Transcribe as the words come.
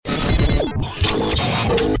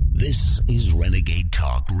This is Renegade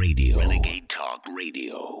Talk Radio. Renegade Talk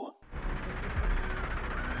Radio.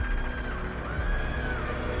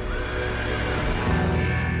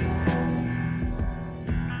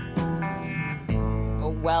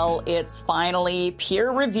 Well, it's finally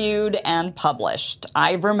peer-reviewed and published.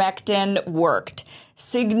 Ivermectin worked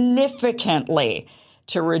significantly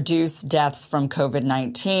to reduce deaths from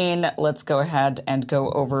COVID-19. Let's go ahead and go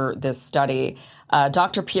over this study.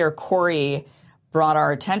 Dr. Pierre Corey brought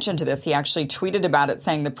our attention to this. He actually tweeted about it,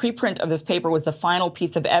 saying the preprint of this paper was the final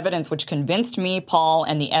piece of evidence which convinced me, Paul,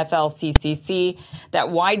 and the FLCCC that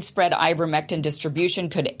widespread ivermectin distribution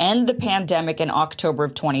could end the pandemic in October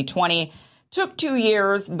of 2020. Took 2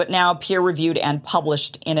 years, but now peer-reviewed and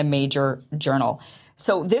published in a major journal.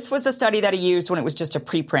 So this was the study that he used when it was just a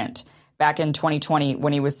preprint back in 2020,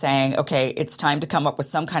 when he was saying, okay, it's time to come up with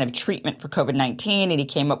some kind of treatment for COVID-19. And he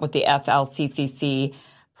came up with the FLCCC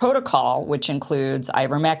protocol, which includes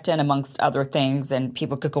ivermectin, amongst other things. And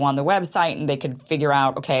people could go on the website and they could figure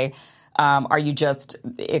out, okay, are you just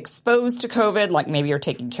exposed to COVID? Like maybe you're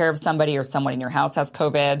taking care of somebody or someone in your house has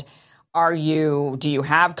COVID. Do you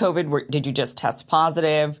have COVID? Did you just test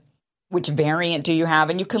positive? Which variant do you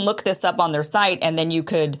have? And you can look this up on their site, and then you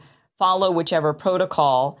could follow whichever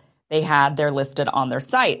protocol they had there listed on their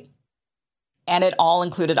site. And it all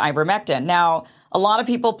included ivermectin. Now, a lot of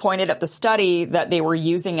people pointed at the study that they were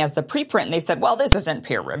using as the preprint, and they said, well, this isn't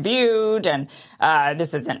peer-reviewed, and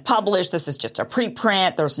this isn't published. This is just a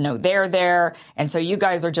preprint. There's no there. And so you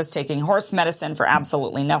guys are just taking horse medicine for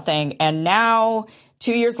absolutely nothing. And now,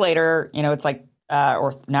 2 years later, it's like,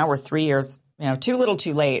 or now we're 3 years, too little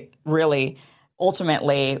too late, really.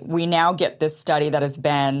 Ultimately, we now get this study that has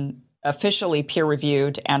been officially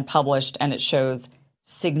peer-reviewed and published, and it shows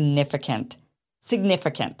significant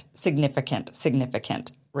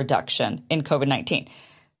reduction in COVID-19.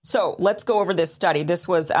 So let's go over this study. This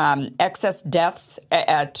was excess deaths,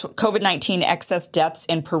 COVID-19 excess deaths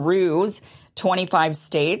in Peru's 25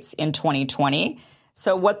 states in 2020.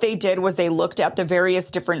 So what they did was they looked at the various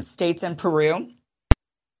different states in Peru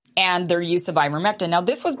and their use of ivermectin. Now,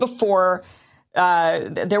 this was before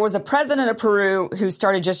there was a president of Peru who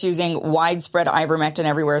started just using widespread ivermectin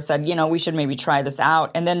everywhere, said, we should maybe try this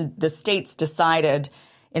out. And then the states decided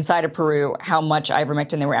inside of Peru how much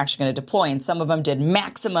ivermectin they were actually going to deploy. And some of them did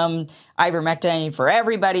maximum ivermectin for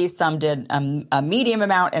everybody. Some did a medium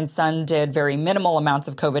amount, and some did very minimal amounts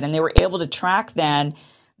of COVID. And they were able to track then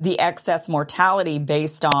the excess mortality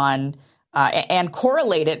based on and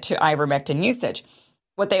correlate it to ivermectin usage.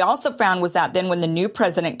 What they also found was that then when the new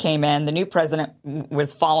president came in, the new president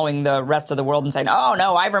was following the rest of the world and saying, oh,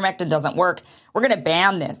 no, ivermectin doesn't work. We're going to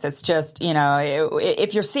ban this. It's just,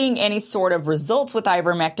 if you're seeing any sort of results with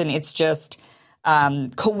ivermectin, it's just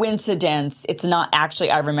coincidence. It's not actually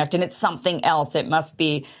ivermectin. It's something else. It must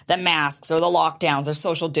be the masks or the lockdowns or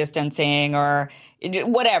social distancing or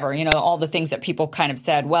whatever, all the things that people kind of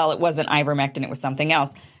said, well, it wasn't ivermectin. It was something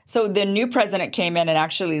else. So the new president came in and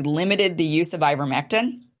actually limited the use of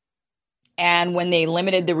ivermectin. And when they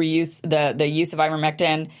limited the use of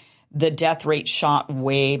ivermectin, the death rate shot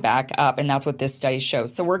way back up. And that's what this study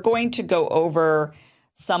shows. So we're going to go over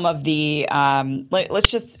some of the, I'm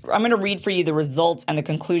going to read for you the results and the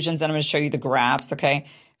conclusions, and I'm going to show you the graphs, okay?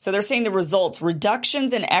 So they're saying the results,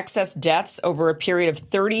 reductions in excess deaths over a period of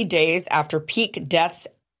 30 days after peak deaths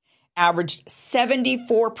averaged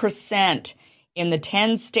 74% in the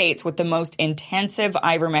 10 states with the most intensive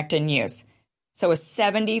ivermectin use. So a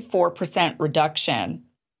 74% reduction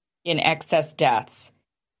in excess deaths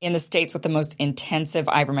in the states with the most intensive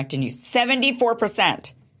ivermectin use.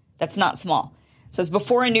 74%. That's not small. It says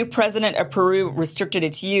before a new president of Peru restricted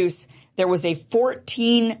its use, there was a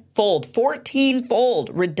 14-fold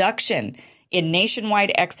reduction in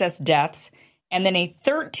nationwide excess deaths, and then a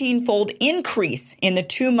 13-fold increase in the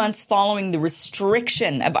 2 months following the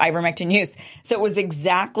restriction of ivermectin use. So it was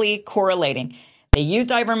exactly correlating. They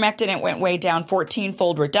used ivermectin, it went way down,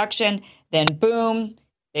 14-fold reduction. Then boom,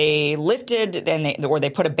 they lifted, they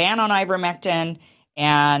put a ban on ivermectin,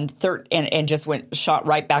 and just shot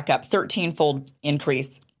right back up, 13-fold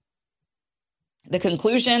increase. The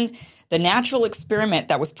conclusion: the natural experiment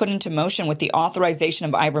that was put into motion with the authorization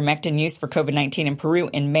of ivermectin use for COVID-19 in Peru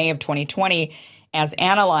in May of 2020, as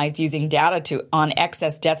analyzed using data on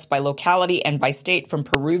excess deaths by locality and by state from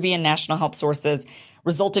Peruvian national health sources,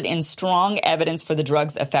 resulted in strong evidence for the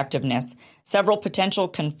drug's effectiveness. Several potential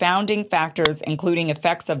confounding factors, including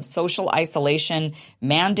effects of social isolation,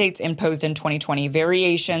 mandates imposed in 2020,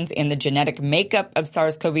 variations in the genetic makeup of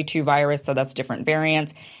SARS-CoV-2 virus, so that's different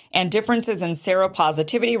variants, and differences in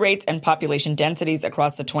seropositivity rates and population densities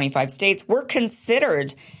across the 25 states were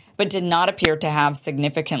considered, but did not appear to have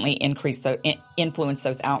significantly influenced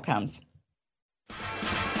those outcomes.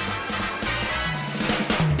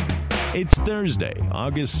 It's Thursday,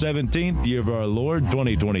 August 17th, year of our Lord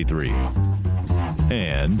 2023.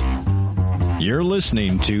 And you're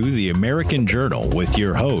listening to The American Journal with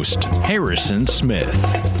your host, Harrison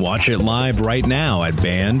Smith. Watch it live right now at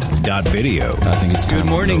band.video. I think it's time. Good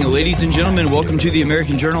morning, ladies and gentlemen. Welcome to The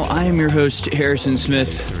American Journal. I am your host, Harrison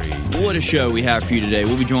Smith. What a show we have for you today.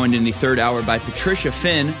 We'll be joined in the third hour by Patricia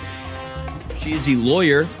Finn. She is the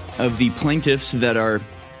lawyer of the plaintiffs that are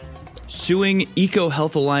suing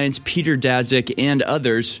EcoHealth Alliance, Peter Daszak, and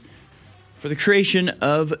others for the creation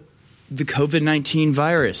of the COVID-19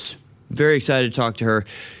 virus. Very excited to talk to her.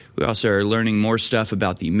 We also are learning more stuff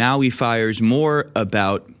about the Maui fires, more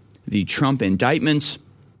about the Trump indictments,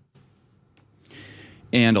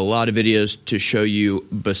 and a lot of videos to show you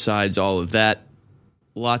besides all of that.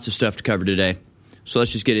 Lots of stuff to cover today. So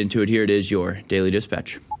let's just get into it. Here it is, your Daily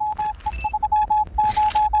Dispatch.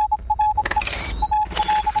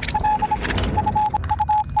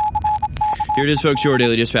 Here it is, folks, your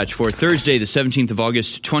Daily Dispatch for Thursday, the 17th of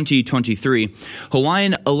August, 2023.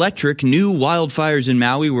 Hawaiian Electric knew wildfires in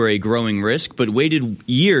Maui were a growing risk, but waited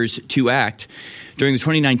years to act. During the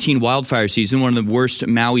 2019 wildfire season, one of the worst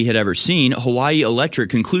Maui had ever seen, Hawaii Electric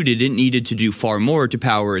concluded it needed to do far more to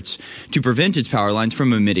prevent its power lines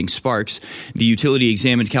from emitting sparks. The utility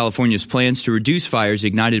examined California's plans to reduce fires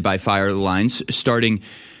ignited by fire lines, started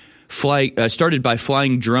by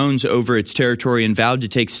flying drones over its territory and vowed to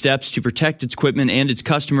take steps to protect its equipment and its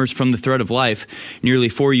customers from the threat of life. Nearly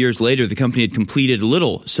 4 years later, the company had completed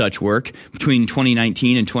little such work. Between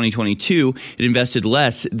 2019 and 2022, it invested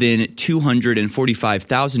less than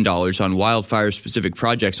 $245,000 on wildfire-specific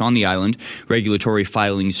projects on the island, regulatory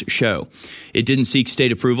filings show. It didn't seek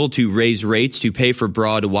state approval to raise rates to pay for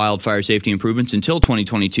broad wildfire safety improvements until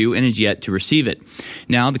 2022 and is yet to receive it.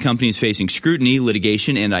 Now, the company is facing scrutiny,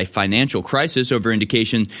 litigation, and a financial crisis over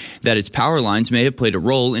indication that its power lines may have played a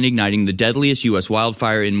role in igniting the deadliest U.S.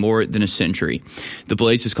 wildfire in more than a century. The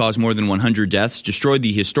blaze has caused more than 100 deaths, destroyed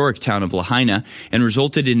the historic town of Lahaina, and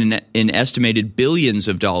resulted in an estimated billions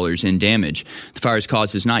of dollars in damage. The fire's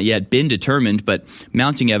cause has not yet been determined, but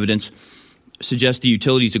mounting evidence suggests the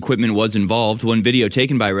utility's equipment was involved. One video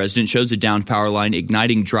taken by a resident shows a downed power line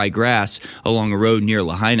igniting dry grass along a road near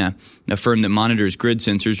Lahaina. A firm that monitors grid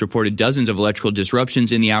sensors reported dozens of electrical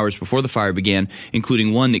disruptions in the hours before the fire began,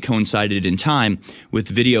 including one that coincided in time with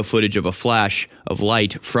video footage of a flash of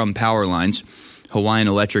light from power lines. Hawaiian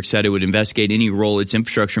Electric said it would investigate any role its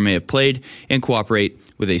infrastructure may have played and cooperate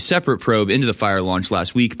with a separate probe into the fire launched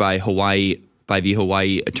last week by the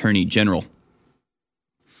Hawaii Attorney General.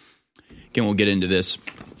 Again, we'll get into this.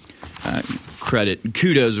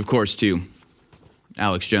 Kudos, of course, to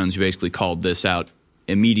Alex Jones, who basically called this out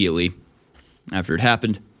immediately after it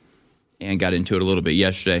happened and got into it a little bit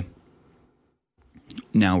yesterday.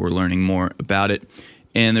 Now we're learning more about it.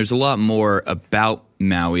 And there's a lot more about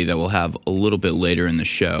Maui that we'll have a little bit later in the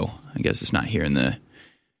show. I guess it's not here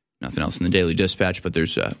nothing else in the Daily Dispatch, but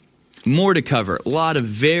there's more to cover. A lot of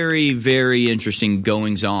very, very interesting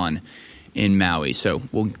goings on in Maui. So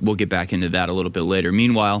we'll get back into that a little bit later.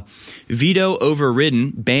 Meanwhile, veto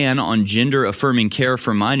overridden ban on gender-affirming care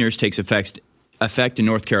for minors takes effect in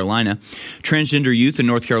North Carolina. Transgender youth in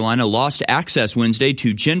North Carolina lost access Wednesday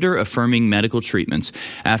to gender-affirming medical treatments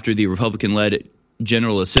after the Republican-led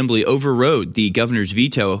General Assembly overrode the governor's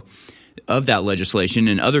veto of that legislation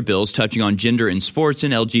and other bills touching on gender in sports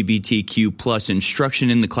and LGBTQ plus instruction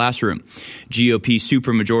in the classroom. GOP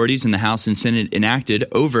supermajorities in the House and Senate enacted,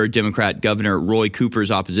 over Democrat Governor Roy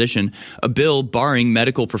Cooper's opposition, a bill barring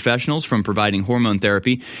medical professionals from providing hormone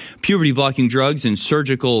therapy, puberty-blocking drugs, and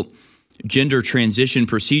surgical gender transition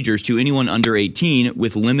procedures to anyone under 18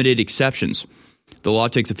 with limited exceptions. The law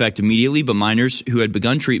takes effect immediately, but minors who had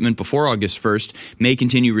begun treatment before August 1st may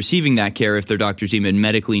continue receiving that care if their doctors deem it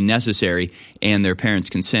medically necessary and their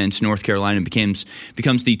parents' consent. North Carolina becomes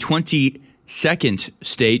the 22nd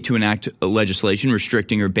state to enact legislation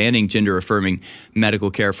restricting or banning gender-affirming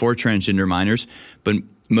medical care for transgender minors, but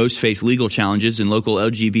most face legal challenges, and local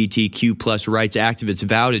LGBTQ plus rights activists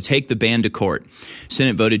vow to take the ban to court.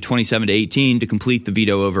 Senate voted 27-18 to complete the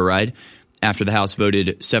veto override. After the House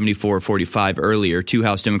voted 74-45 earlier, two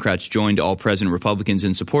House Democrats joined all present Republicans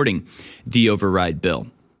in supporting the override bill.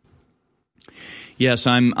 Yes,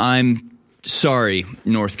 I'm sorry,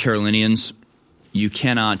 North Carolinians. You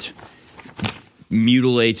cannot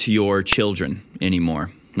mutilate your children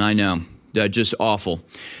anymore. I know. Just awful.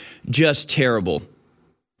 Just terrible.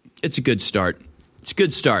 It's a good start. It's a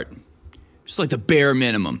good start. Just like the bare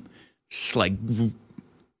minimum. Just like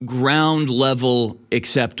ground level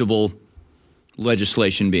acceptable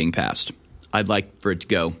legislation being passed. I'd like for it to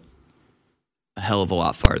go a hell of a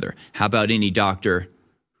lot farther. How about any doctor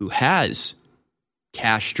who has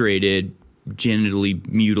castrated, genitally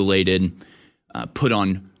mutilated, put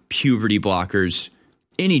on puberty blockers,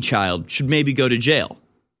 any child should maybe go to jail?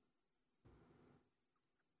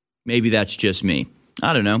 Maybe that's just me.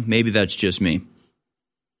 I don't know. Maybe that's just me.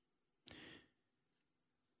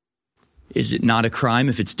 Is it not a crime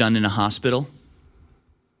if it's done in a hospital?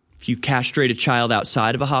 If you castrate a child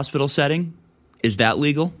outside of a hospital setting, is that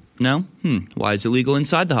legal? No? Why is it legal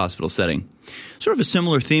inside the hospital setting? Sort of a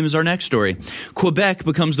similar theme as our next story. Quebec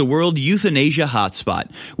becomes the world euthanasia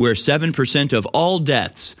hotspot, where 7% of all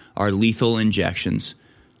deaths are lethal injections.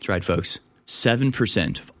 That's right, folks.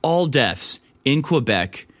 7% of all deaths in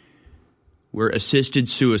Quebec were assisted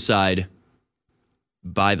suicide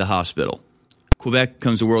by the hospital. Quebec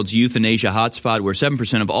becomes the world's euthanasia hotspot, where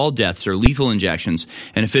 7% of all deaths are lethal injections,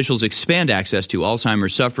 and officials expand access to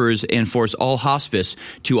Alzheimer's sufferers and force all hospices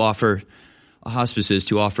to offer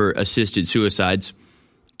assisted suicides.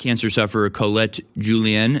 Cancer sufferer Colette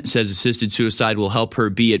Julien says assisted suicide will help her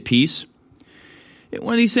be at peace.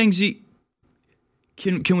 One of these things,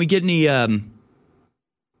 can we get any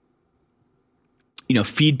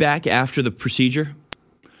feedback after the procedure?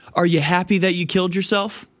 Are you happy that you killed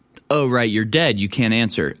yourself? Oh, right, you're dead. You can't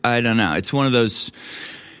answer. I don't know. It's one of those.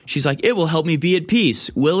 She's like, it will help me be at peace.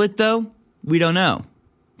 Will it, though? We don't know.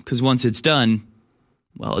 Because once it's done,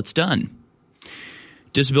 well, it's done.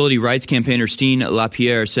 Disability rights campaigner Stine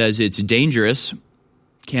Lapierre says it's dangerous.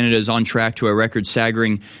 Canada is on track to a record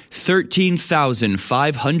staggering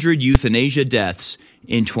 13,500 euthanasia deaths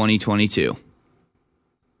in 2022.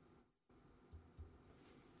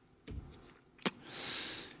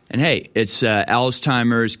 And hey, it's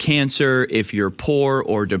Alzheimer's, cancer, if you're poor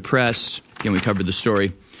or depressed. Again, we covered the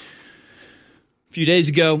story a few days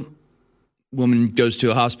ago. Woman goes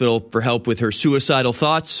to a hospital for help with her suicidal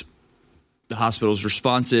thoughts. The hospital's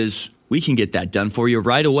response is, we can get that done for you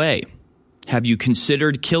right away. Have you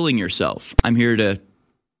considered killing yourself? I'm here to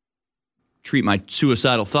treat my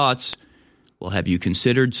suicidal thoughts. Well, have you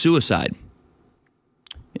considered suicide?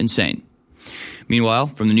 Insane. Meanwhile,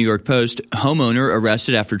 from the New York Post, homeowner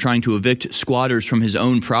arrested after trying to evict squatters from his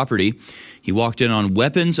own property. He walked in on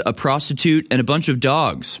weapons, a prostitute, and a bunch of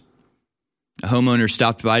dogs. A homeowner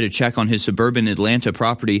stopped by to check on his suburban Atlanta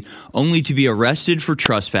property, only to be arrested for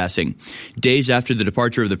trespassing. Days after the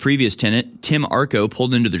departure of the previous tenant, Tim Arco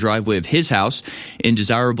pulled into the driveway of his house in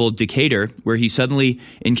desirable Decatur, where he suddenly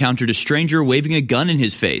encountered a stranger waving a gun in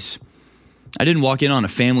his face. I didn't walk in on a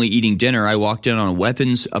family eating dinner. I walked in on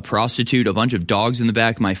weapons, a prostitute, a bunch of dogs in the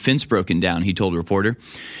back, my fence broken down, he told a reporter.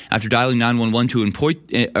 After dialing 911 to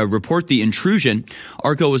report the intrusion,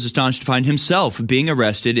 Arco was astonished to find himself being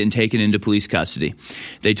arrested and taken into police custody.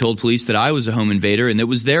 They told police that I was a home invader and it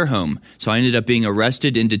was their home, so I ended up being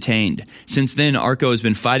arrested and detained. Since then, Arco has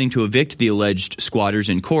been fighting to evict the alleged squatters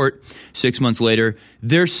in court. 6 months later,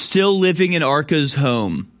 they're still living in Arco's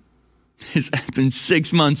home. This happened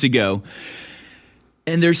 6 months ago.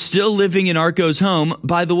 And they're still living in Arco's home.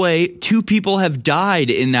 By the way, 2 people have died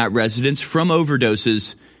in that residence from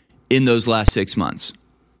overdoses in those last 6 months.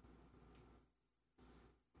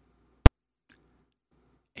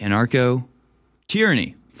 Anarcho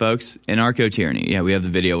tyranny, folks. Anarcho tyranny. Yeah, we have the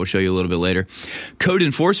video. We'll show you a little bit later. Code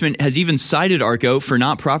enforcement has even cited Arco for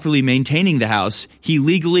not properly maintaining the house he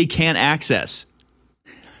legally can't access.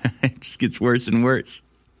 It just gets worse and worse.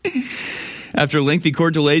 After lengthy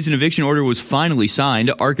court delays, an eviction order was finally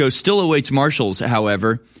signed. Arco still awaits marshals,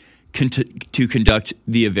 however, to conduct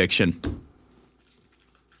the eviction.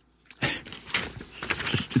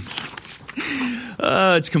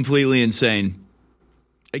 It's completely insane.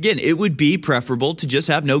 Again, it would be preferable to just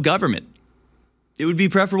have no government. It would be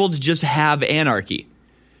preferable to just have anarchy.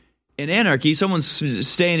 In anarchy, someone's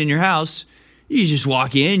staying in your house, you just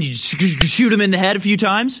walk in, you just shoot them in the head a few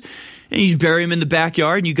times, and you just bury them in the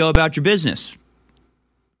backyard and you go about your business.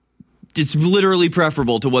 It's literally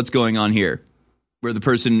preferable to what's going on here, where the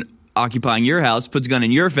person occupying your house puts a gun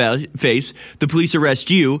in your face, the police arrest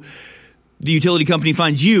you, the utility company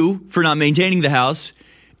finds you for not maintaining the house,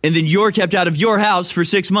 and then you're kept out of your house for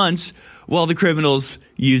 6 months while the criminals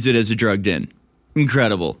use it as a drug den.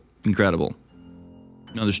 Incredible. Incredible.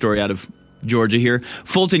 Another story out of Georgia here.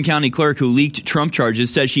 Fulton County clerk who leaked Trump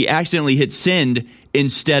charges says she accidentally hit send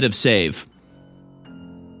instead of save.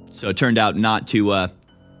 So it turned out not to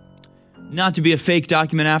be a fake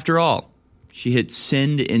document after all. She hit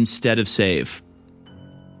send instead of save.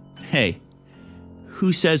 Hey,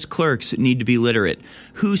 who says clerks need to be literate?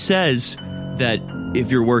 Who says that if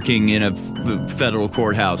you're working in a federal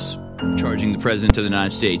courthouse charging the president of the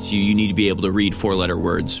United States, you need to be able to read four-letter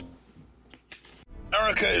words.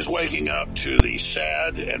 America is waking up to the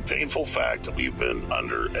sad and painful fact that we've been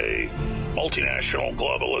under a multinational,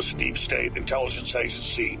 globalist, deep state intelligence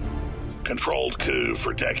agency controlled coup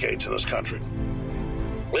for decades in this country.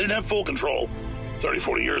 We didn't have full control 30,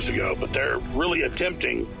 40 years ago, but they're really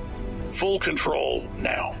attempting full control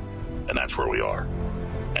now, and that's where we are.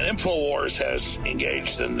 And InfoWars has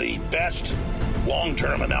engaged in the best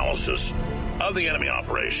long-term analysis of the enemy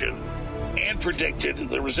operation and predicted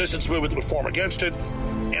the resistance movement that would form against it,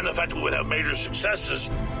 and the fact that we would have major successes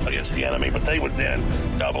against the enemy, but they would then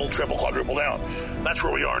double, triple, quadruple down. That's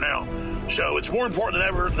where we are now. So it's more important than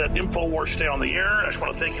ever that InfoWars stay on the air. I just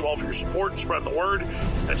want to thank you all for your support and spreading the word.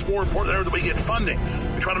 And it's more important than ever that we get funding.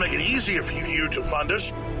 We try to make it easier for you to fund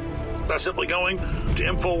us by simply going to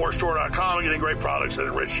InfoWarsStore.com and getting great products that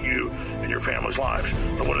enrich you and your family's lives.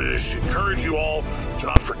 I want to just encourage you all to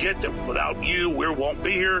not forget that without you, we won't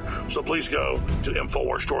be here. So please go to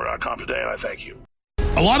InfoWarsStore.com today, and I thank you.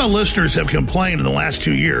 A lot of listeners have complained in the last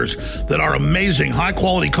 2 years that our amazing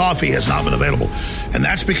high-quality coffee has not been available. And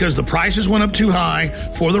that's because the prices went up too high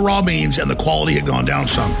for the raw beans and the quality had gone down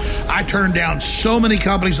some. I turned down so many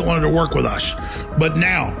companies that wanted to work with us. But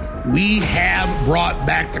now we have brought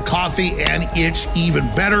back the coffee, and it's even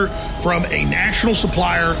better from a national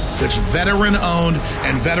supplier that's veteran-owned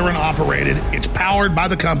and veteran-operated. It's powered by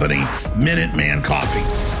the company Minuteman Coffee.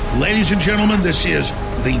 Ladies and gentlemen, this is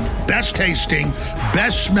the best tasting,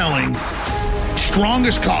 best smelling,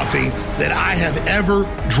 strongest coffee that I have ever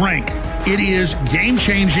drank. It is game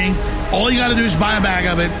changing. All you got to do is buy a bag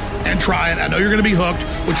of it and try it. I know you're going to be hooked,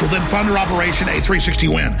 which will then fund our Operation A360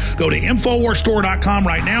 Win. Go to InfoWarsStore.com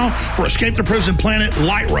right now for Escape the Prison Planet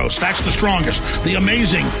Light Roast. That's the strongest. The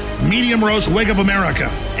amazing Medium Roast Wake Up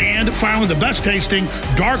America. And finally, the best tasting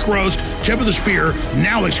Dark Roast Tip of the Spear,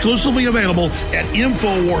 now exclusively available at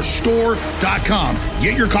InfoWarsStore.com.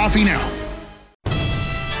 Get your coffee now.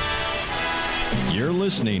 You're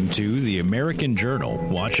listening to The American Journal.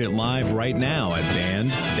 Watch it live right now at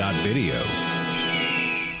band.video.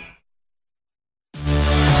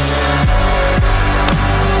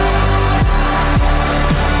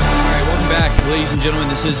 Ladies and gentlemen,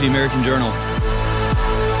 this is the American Journal.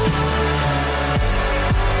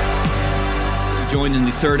 We're joined in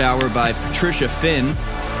the third hour by Patricia Finn,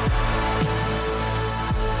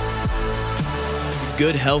 a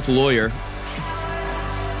good health lawyer.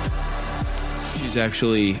 She's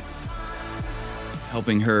actually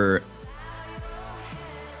helping her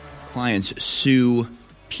clients sue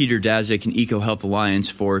Peter Daszak and EcoHealth Alliance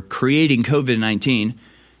for creating COVID-19.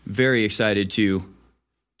 Very excited to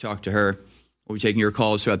talk to her. We'll be taking your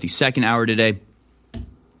calls throughout the second hour today.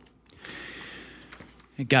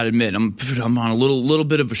 I got to admit, I'm on a little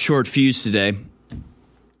bit of a short fuse today.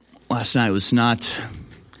 Last night was not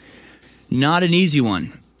an easy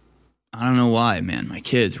one. I don't know why, man. My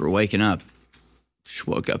kids were waking up. Just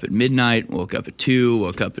woke up at midnight, woke up at 2,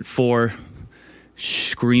 woke up at 4,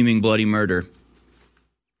 screaming bloody murder.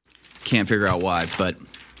 Can't figure out why, but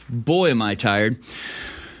boy, am I tired.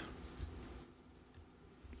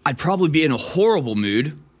 I'd probably be in a horrible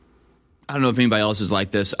mood. I don't know if anybody else is like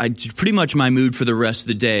this. Pretty much my mood for the rest of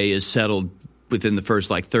the day is settled within the first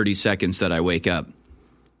 30 seconds that I wake up.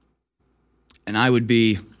 And I would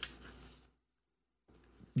be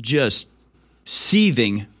just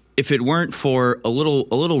seething if it weren't for a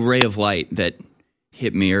little ray of light that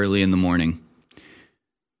hit me early in the morning.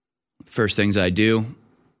 First things I do,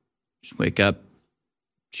 just wake up,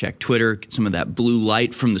 check Twitter, get some of that blue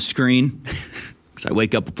light from the screen. Because I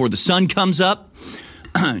wake up before the sun comes up,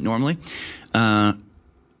 normally. And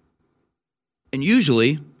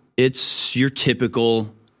usually, it's your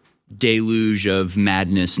typical deluge of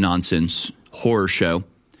madness, nonsense, horror show.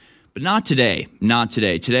 But not today. Not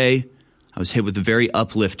today. Today, I was hit with a very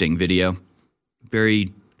uplifting video.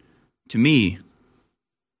 Very, to me,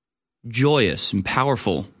 joyous and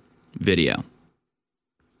powerful video.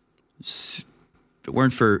 If it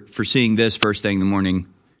weren't for seeing this first thing in the morning,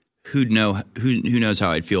 who knows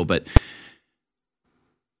how I'd feel, but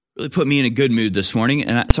really put me in a good mood this morning.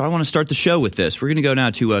 And so I want to start the show with this. We're going to go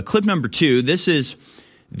now to clip number 2. This is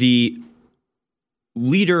the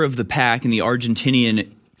leader of the pack in the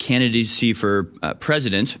Argentinian candidacy for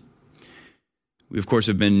president. We, of course,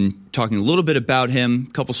 have been talking a little bit about him,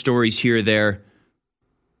 a couple stories here or there.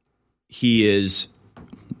 He is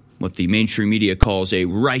what the mainstream media calls a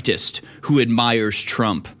rightist who admires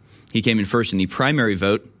Trump. He came in first in the primary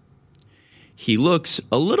vote. He looks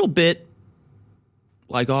a little bit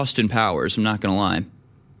like Austin Powers, I'm not going to lie.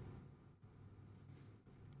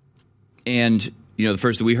 And the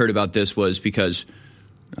first that we heard about this was because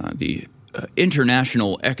the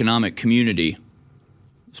international economic community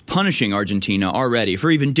is punishing Argentina already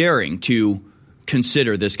for even daring to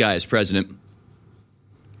consider this guy as president.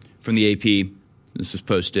 From the AP, this was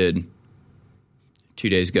posted 2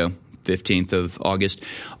 days ago, 15th of August.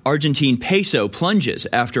 Argentine peso plunges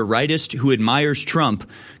after rightist who admires Trump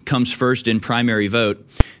comes first in primary vote.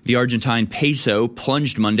 The Argentine peso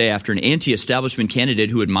plunged Monday after an anti-establishment candidate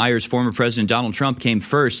who admires former President Donald Trump came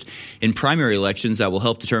first in primary elections that will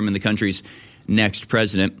help determine the country's next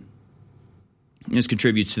president. This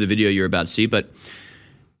contributes to the video you're about to see, but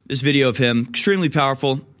this video of him, extremely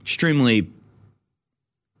powerful, extremely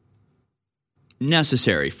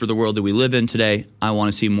necessary for the world that we live in today. I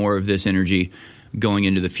want to see more of this energy going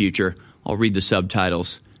into the future. I'll read the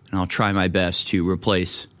subtitles, and I'll try my best to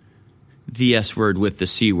replace the S word with the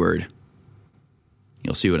C word.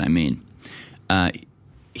 You'll see what I mean.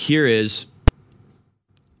 Here is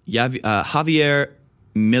Javier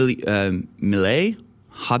Milei.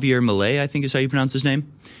 Javier Milei, I think is how you pronounce his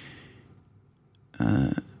name.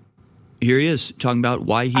 Here he is talking about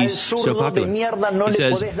why he's so popular. He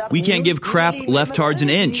says, we can't give crap leftards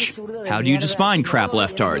an inch. How do you define crap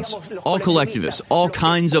leftards? All collectivists, all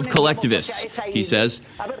kinds of collectivists, he says.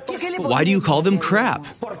 But why do you call them crap?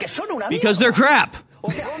 Because they're crap.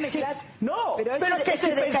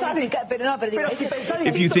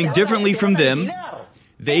 If you think differently from them,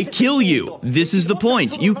 they kill you. This is the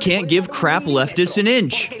point. You can't give crap leftists an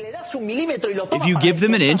inch. If you give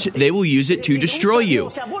them an inch, they will use it to destroy you.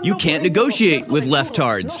 You can't negotiate with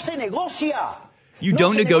leftards. You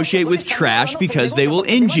don't negotiate with trash because they will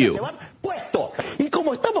end you.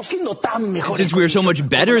 And since we are so much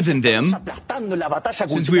better than them,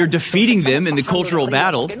 since we are defeating them in the cultural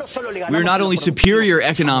battle, we are not only superior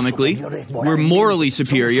economically, we're morally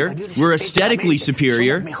superior, we're aesthetically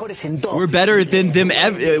superior, we're better than them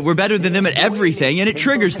at everything, and it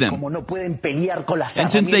triggers them.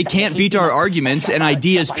 And since they can't beat our arguments and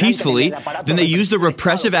ideas peacefully, then they use the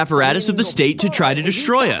repressive apparatus of the state to try to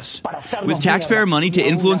destroy us, with taxpayer money to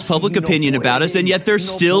influence public opinion about us, and yet they're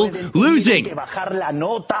still losing.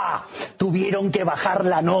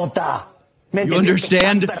 You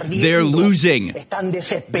understand? They're losing.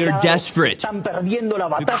 They're desperate.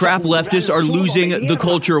 The crap leftists are losing the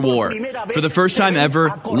culture war. For the first time ever,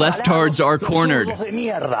 leftards are cornered.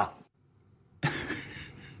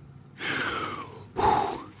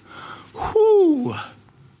 Whew.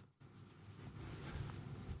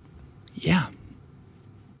 Yeah.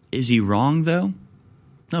 Is he wrong, though?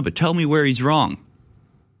 No, but tell me where he's wrong.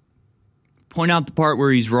 Point out the part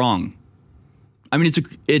where he's wrong. I mean,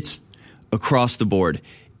 it's across the board.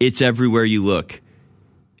 It's everywhere you look.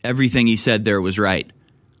 Everything he said there was right.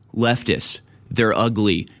 Leftists, they're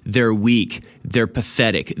ugly, they're weak, they're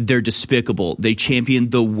pathetic, they're despicable. They champion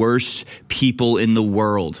the worst people in the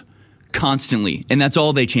world constantly, and that's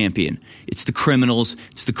all they champion. It's the criminals,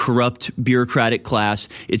 it's the corrupt bureaucratic class,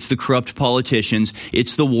 it's the corrupt politicians,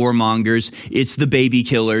 it's the warmongers, it's the baby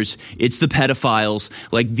killers, it's the pedophiles.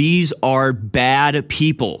 Like, these are bad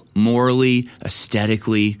people, morally,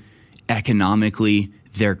 aesthetically, economically.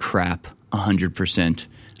 They're crap, 100%. And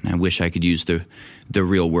I wish I could use the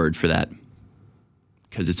real word for that,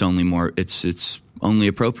 because it's only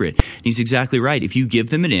appropriate. And he's exactly right. If you give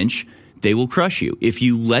them an inch, they will crush you. If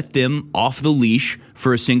you let them off the leash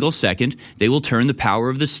for a single second, they will turn the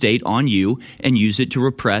power of the state on you and use it to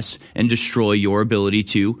repress and destroy your ability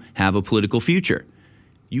to have a political future.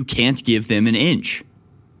 You can't give them an inch.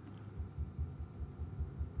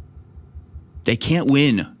 They can't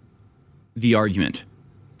win the argument.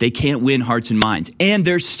 They can't win hearts and minds. And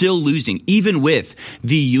they're still losing, even with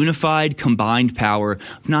the unified, combined power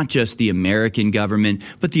of not just the American government,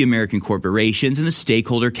 but the American corporations and the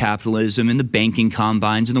stakeholder capitalism and the banking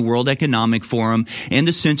combines and the World Economic Forum and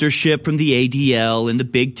the censorship from the ADL and the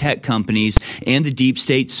big tech companies and the deep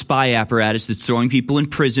state spy apparatus that's throwing people in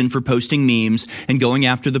prison for posting memes and going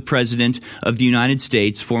after the president of the United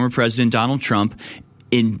States, former President Donald Trump,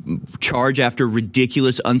 in charge after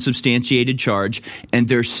ridiculous, unsubstantiated charge, and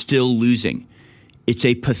they're still losing. It's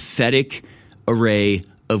a pathetic array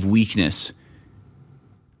of weakness.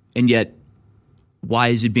 And yet, why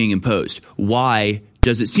is it being imposed? Why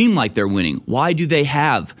does it seem like they're winning? Why do they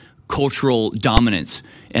have cultural dominance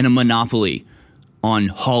and a monopoly on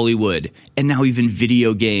Hollywood and now even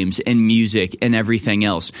video games and music and everything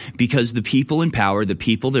else, because the people in power, the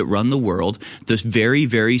people that run the world, this very,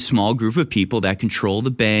 very small group of people that control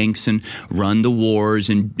the banks and run the wars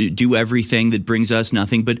and do everything that brings us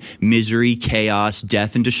nothing but misery, chaos,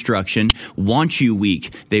 death, and destruction, want you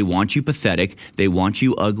weak. They want you pathetic. They want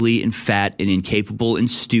you ugly and fat and incapable and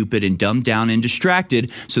stupid and dumbed down and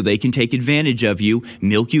distracted so they can take advantage of you,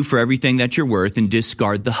 milk you for everything that you're worth, and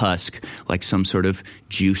discard the husk like some sort of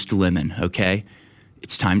juiced lemon, okay?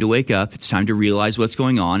 It's time to wake up. It's time to realize what's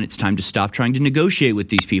going on. It's time to stop trying to negotiate with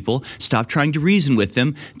these people. Stop trying to reason with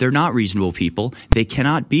them. They're not reasonable people. They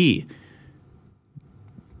cannot be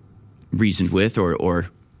reasoned with or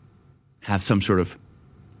have some sort of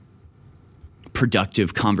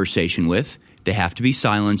productive conversation with. They have to be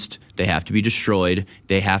silenced. They have to be destroyed.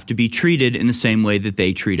 They have to be treated in the same way that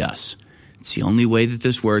they treat us. It's the only way that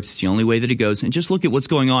this works. It's the only way that it goes. And just look at what's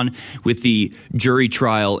going on with the jury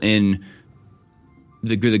trial in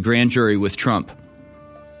the grand jury with Trump.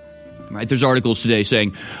 Right? There's articles today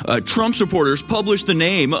saying Trump supporters published the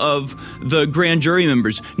name of the grand jury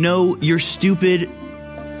members. No, you're stupid,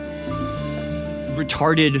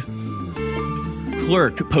 retarded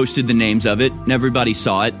clerk posted the names of it, and everybody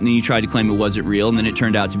saw it, and then you tried to claim it wasn't real, and then it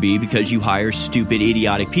turned out to be because you hire stupid,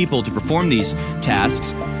 idiotic people to perform these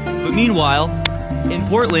tasks. But meanwhile, in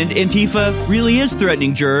Portland, Antifa really is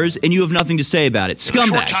threatening jurors, and you have nothing to say about it. Scumbags. In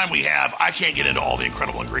the short time we have, I can't get into all the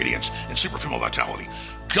incredible ingredients in Super Female Vitality.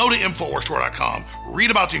 Go to InfoWarsStore.com, read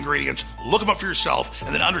about the ingredients, look them up for yourself,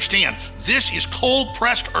 and then understand this is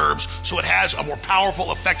cold-pressed herbs, so it has a more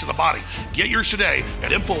powerful effect to the body. Get yours today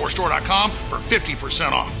at InfoWarsStore.com for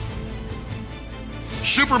 50% off.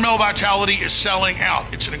 Super Male Vitality is selling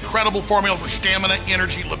out. It's an incredible formula for stamina,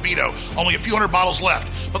 energy, libido. Only a few hundred bottles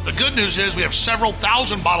left. But the good news is we have several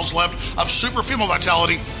thousand bottles left of Super Female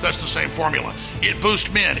Vitality. That's the same formula. It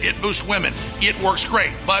boosts men. It boosts women. It works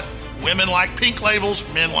great. But women like pink labels.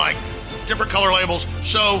 Men like different color labels.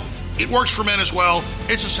 So it works for men as well.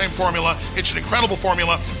 It's the same formula. It's an incredible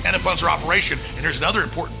formula, and it funds our operation. And here's another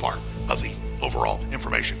important part of the overall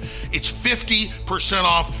information. It's 50%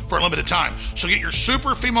 off for a limited time. So get your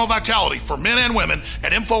Super Female Vitality for men and women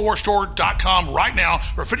at InfoWarsStore.com right now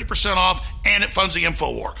for 50% off, and it funds the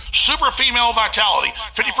InfoWar. Super Female Vitality,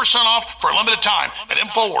 50% off for a limited time at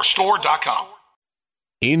InfoWarsStore.com.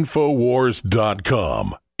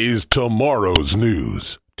 InfoWars.com is tomorrow's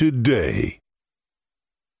news today.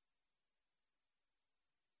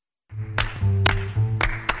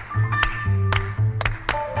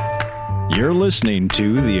 You're listening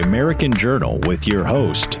to The American Journal with your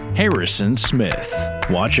host, Harrison Smith.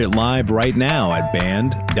 Watch it live right now at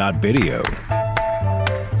band.video. All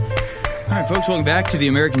right, folks, welcome back to The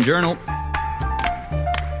American Journal. If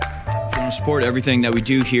you want to support everything that we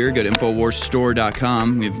do here, go to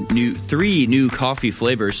InfoWarsStore.com. We have three new coffee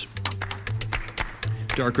flavors: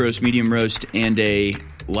 dark roast, medium roast, and a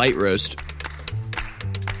light roast.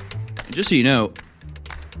 And just so you know,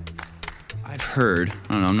 I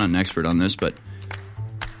don't know, I'm not an expert on this, but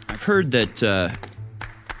I've heard that the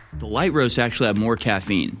light roasts actually have more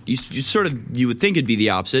caffeine. You would think it'd be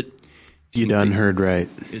the opposite. You done heard right.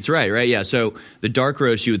 It's right? Yeah. So the dark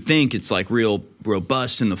roast, you would think it's like real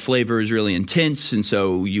robust and the flavor is really intense, and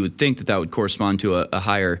so you would think that would correspond to a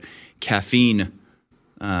higher caffeine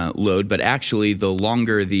load. But actually, the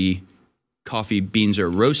longer the coffee beans are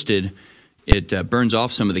roasted, it burns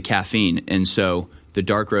off some of the caffeine, and so the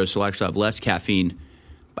dark roast will actually have less caffeine,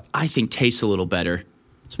 but I think tastes a little better.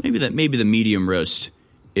 So maybe the medium roast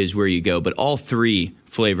is where you go. But all three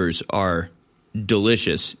flavors are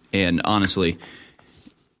delicious, and honestly,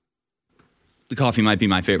 the coffee might be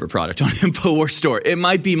my favorite product on InfoWars Store. It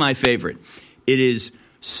might be my favorite. It is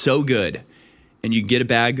so good, and you get a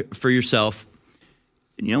bag for yourself.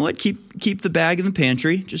 And you know what? Keep the bag in the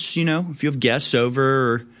pantry. Just, if you have guests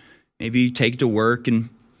over, or maybe you take it to work and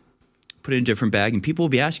put it in a different bag, and people will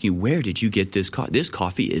be asking you, where did you get this coffee? This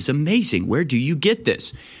coffee is amazing. Where do you get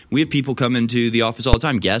this? We have people come into the office all the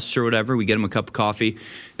time, guests or whatever. We get them a cup of coffee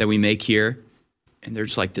that we make here, and they're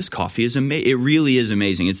just like, this coffee is amazing. It really is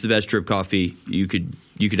amazing. It's the best drip coffee you could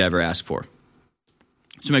ever ask for.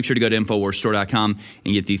 So make sure to go to InfoWarsStore.com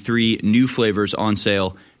and get the three new flavors on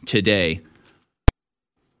sale today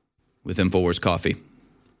with InfoWars Coffee,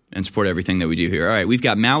 and support everything that we do here. All right, we've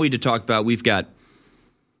got Maui to talk about. We've got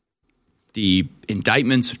the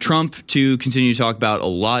indictments of Trump to continue to talk about. A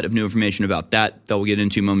lot of new information about that we'll get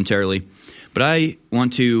into momentarily. But I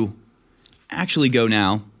want to actually go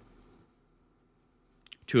now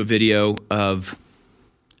to a video of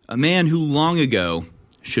a man who long ago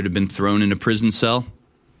should have been thrown in a prison cell.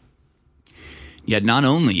 Yet not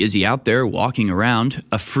only is he out there walking around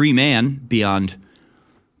a free man beyond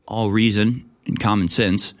all reason and common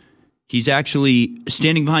sense, he's actually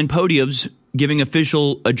standing behind podiums giving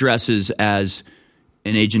official addresses as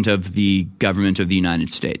an agent of the government of the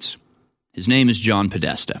United States. His name is John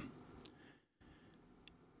Podesta.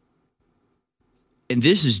 And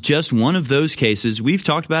this is just one of those cases. We've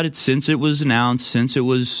talked about it since it was announced, since it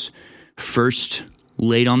was first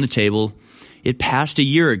laid on the table. It passed a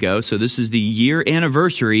year ago, so this is the year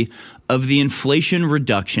anniversary of the Inflation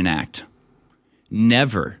Reduction Act.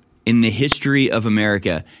 Never in the history of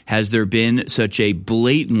America has there been such a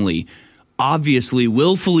blatantly, obviously,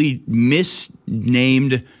 willfully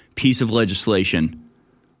misnamed piece of legislation,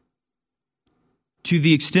 to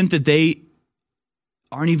the extent that they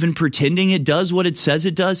aren't even pretending it does what it says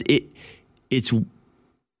it does. It's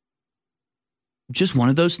just one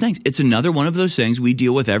of those things. It's another one of those things we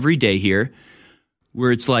deal with every day here,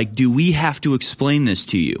 where it's like, do we have to explain this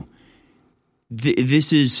to you?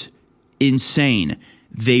 This is insane.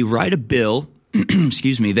 They write a bill,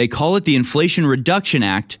 excuse me, they call it the Inflation Reduction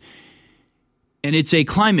Act, and it's a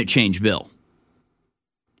climate change bill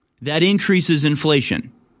that increases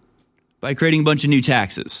inflation by creating a bunch of new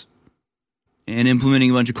taxes and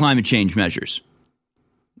implementing a bunch of climate change measures,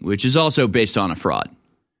 which is also based on a fraud.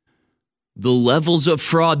 The levels of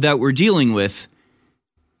fraud that we're dealing with,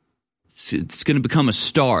 it's going to become a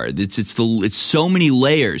star. It's so many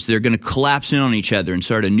layers. They're going to collapse in on each other and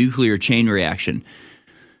start a nuclear chain reaction,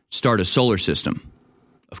 start a solar system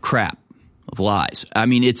of crap, of lies. I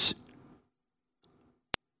mean, it's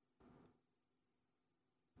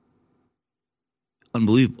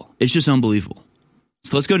unbelievable. It's just unbelievable.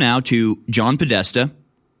 So let's go now to John Podesta,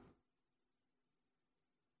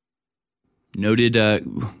 noted,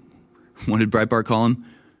 what did Breitbart call him?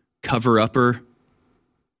 Cover-upper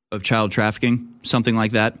of child trafficking, something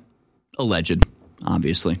like that. Alleged,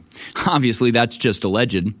 obviously. Obviously, that's just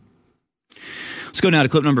alleged. Let's go now to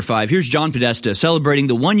clip number 5. Here's John Podesta celebrating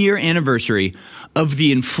the 1-year anniversary of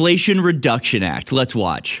the Inflation Reduction Act. Let's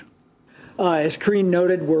watch. As Karine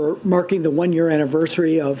noted, we're marking the 1-year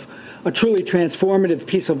anniversary of a truly transformative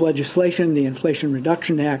piece of legislation, the Inflation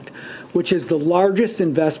Reduction Act, which is the largest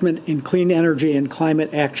investment in clean energy and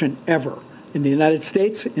climate action ever in the United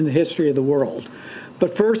States, in the history of the world.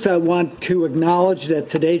 But first, I want to acknowledge that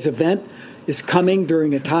today's event is coming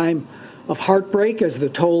during a time of heartbreak as the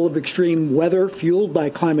toll of extreme weather fueled by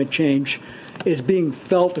climate change is being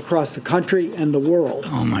felt across the country and the world.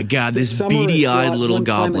 Oh my God, this beady-eyed little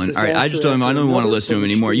goblin. All right, I don't want to listen to him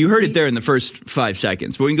anymore. You heard it there in the first 5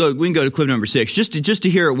 seconds. But we can go to clip number 6 just to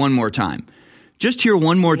hear it one more time. Just hear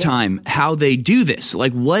one more time how they do this,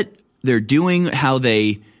 like what they're doing, how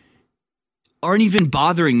they aren't even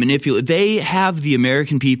bothering manipulate. They have the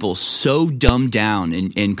American people so dumbed down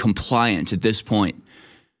and compliant at this point.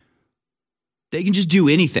 They can just do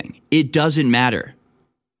anything. It doesn't matter.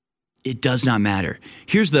 It does not matter.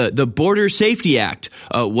 Here's the Border Safety Act.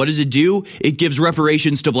 What does it do? It gives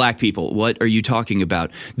reparations to black people. What are you talking about?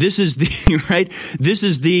 This is the right. This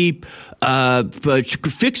is the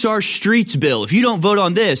Fix Our Streets bill. If you don't vote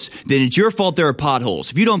on this, then it's your fault there are potholes.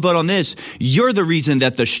 If you don't vote on this, you're the reason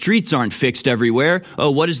that the streets aren't fixed everywhere.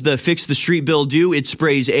 What does the Fix the Street bill do? It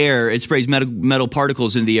sprays air. It sprays metal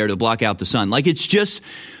particles into the air to block out the sun. Like, it's just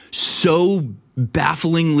so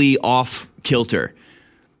bafflingly off kilter.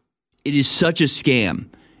 It is such a scam,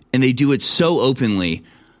 and they do it so openly.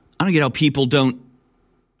 I don't get how people don't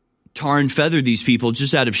tar and feather these people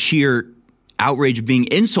just out of sheer outrage of being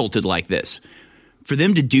insulted like this. For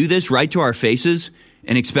them to do this right to our faces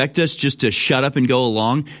and expect us just to shut up and go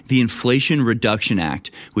along, the Inflation Reduction Act,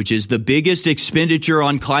 which is the biggest expenditure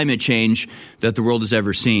on climate change that the world has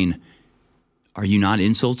ever seen. Are you not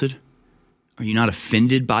insulted? Are you not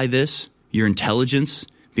offended by this? Your intelligence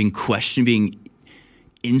being questioned, being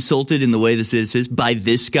insulted in the way this is by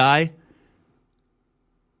this guy?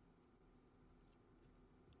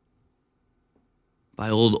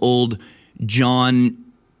 By old John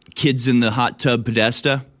Kids in the Hot Tub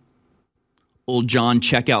Podesta? Old John,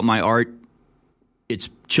 check out my art. It's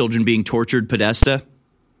children being tortured Podesta?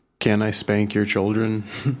 Can I spank your children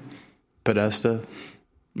Podesta?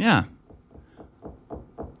 Yeah.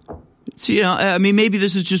 So, I mean, maybe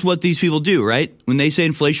this is just what these people do, right? When they say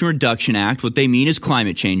Inflation Reduction Act, what they mean is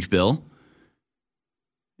climate change bill.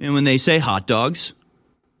 And when they say hot dogs,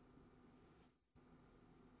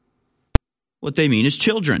 what they mean is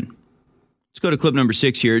children. Let's go to clip number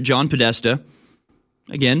 6 here. John Podesta,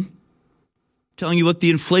 again, telling you what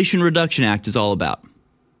the Inflation Reduction Act is all about.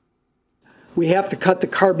 We have to cut the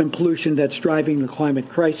carbon pollution that's driving the climate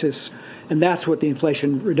crisis, and that's what the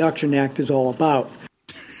Inflation Reduction Act is all about.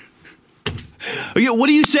 Okay, what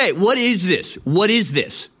do you say? What is this? What is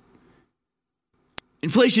this?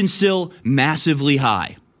 Inflation's still massively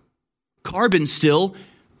high. Carbon still.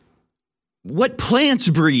 What plants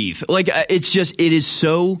breathe? Like, it is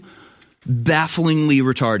so bafflingly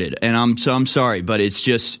retarded. And I'm sorry, but it's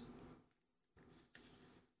just.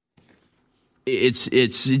 It's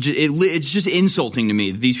just insulting to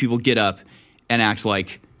me that these people get up and act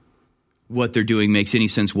like what they're doing makes any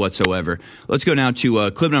sense whatsoever. Let's go now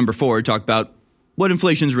to clip number 4, talk about what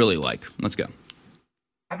inflation's really like. Let's go.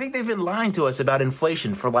 I think they've been lying to us about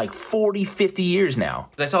inflation for like 40, 50 years now.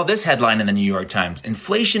 I saw this headline in the New York Times: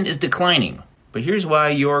 inflation is declining, but here's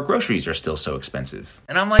why your groceries are still so expensive.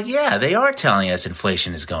 And I'm like, yeah, they are telling us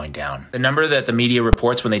inflation is going down. The number that the media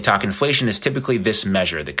reports when they talk inflation is typically this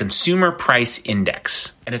measure, the Consumer Price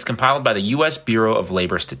Index. And it's compiled by the U.S. Bureau of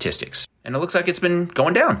Labor Statistics. And it looks like it's been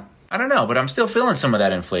going down. I don't know, but I'm still feeling some of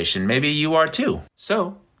that inflation. Maybe you are too.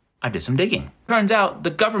 So I did some digging. Turns out the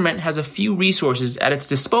government has a few resources at its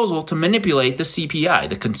disposal to manipulate the CPI,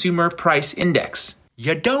 the Consumer Price Index.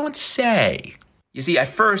 You don't say. You see, at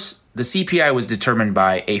first, the CPI was determined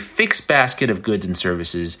by a fixed basket of goods and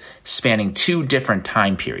services spanning 2 different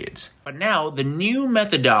time periods. But now, the new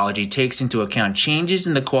methodology takes into account changes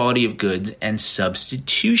in the quality of goods and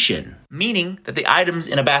substitution, meaning that the items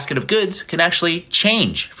in a basket of goods can actually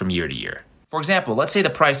change from year to year. For example, let's say the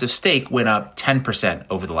price of steak went up 10%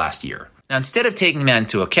 over the last year. Now, instead of taking that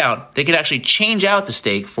into account, they could actually change out the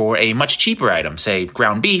steak for a much cheaper item, say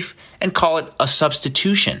ground beef, and call it a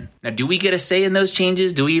substitution. Now, do we get a say in those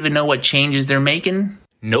changes? Do we even know what changes they're making?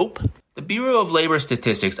 Nope. The Bureau of Labor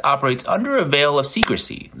Statistics operates under a veil of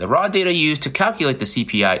secrecy. The raw data used to calculate the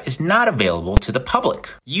CPI is not available to the public.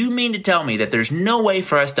 You mean to tell me that there's no way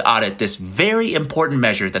for us to audit this very important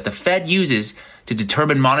measure that the Fed uses to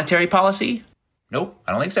determine monetary policy? Nope,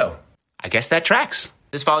 I don't think so. I guess that tracks.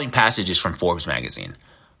 This following passage is from Forbes magazine.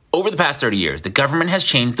 Over the past 30 years, the government has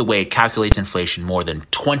changed the way it calculates inflation more than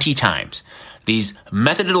 20 times. These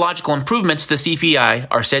methodological improvements to the CPI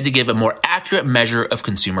are said to give a more accurate measure of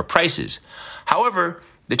consumer prices. However,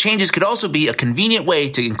 the changes could also be a convenient way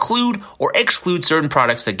to include or exclude certain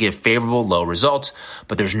products that give favorable low results,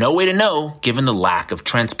 but there's no way to know given the lack of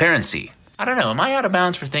transparency. I don't know, am I out of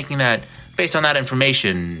bounds for thinking that, based on that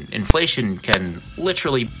information, inflation can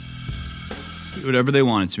literally whatever they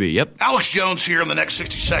want it to be. Yep. Alex Jones here in the next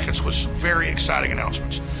 60 seconds with some very exciting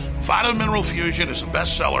announcements. Vitamin Mineral Fusion is a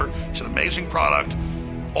bestseller. It's an amazing product.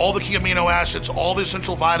 All the key amino acids, all the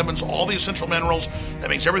essential vitamins, all the essential minerals. That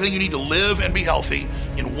means everything you need to live and be healthy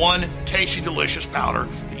in one tasty, delicious powder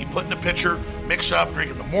that you put in a pitcher, mix up, drink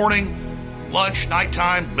in the morning, lunch,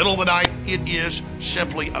 nighttime, middle of the night. It is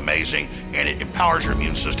simply amazing, and it empowers your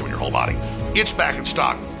immune system and your whole body. It's back in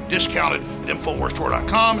stock. Discounted at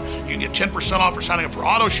InfoWarsStore.com. You can get 10% off for signing up for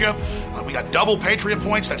auto ship. We got double Patriot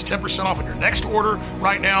points. That's 10% off on your next order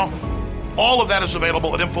right now. All of that is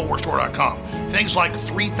available at InfoWarsStore.com. Things like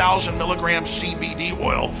 3,000 milligrams CBD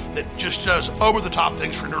oil that just does over-the-top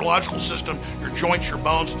things for your neurological system, your joints, your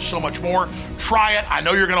bones, and so much more. Try it. I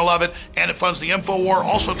know you're going to love it. And it funds the InfoWar.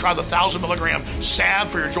 Also try the 1,000 milligram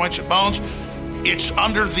salve for your joints and bones. It's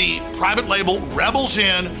under the private label Rebels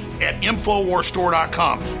In at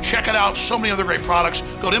InfoWarsStore.com. Check it out. So many other great products.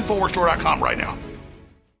 Go to InfoWarsStore.com right now.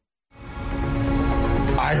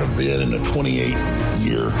 I have been in a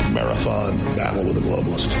 28-year marathon battle with a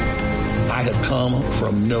globalist. I have come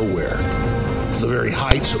from nowhere to the very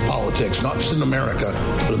heights of politics, not just in America,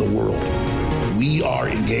 but in the world. We are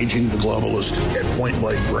engaging the globalist at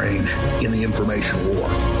point-blank range in the information war.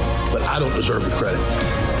 But I don't deserve the credit.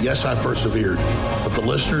 Yes, I've persevered, but the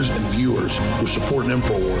listeners and viewers who support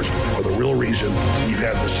InfoWars are the real reason we've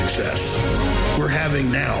had this success. We're having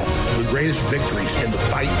now the greatest victories in the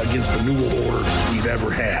fight against the New World Order we've ever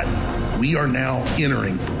had. We are now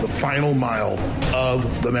entering the final mile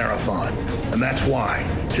of the marathon. And that's why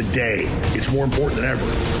today it's more important than ever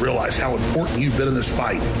to realize how important you've been in this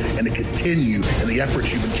fight and to continue in the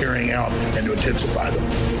efforts you've been carrying out and to intensify them.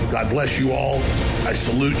 God bless you all. I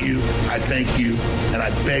salute you. I thank you. And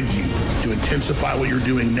I beg you to intensify what you're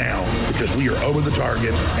doing now because we are over the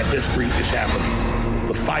target and history is happening.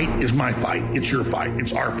 The fight is my fight. It's your fight.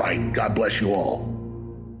 It's our fight. God bless you all.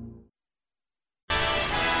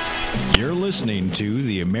 You're listening to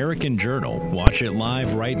The American Journal. Watch it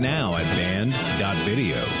live right now at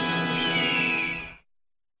band.video.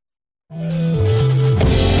 All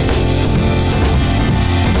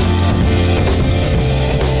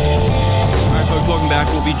right, folks, welcome back.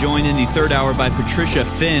 We'll be joined in the third hour by Patricia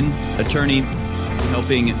Finn, attorney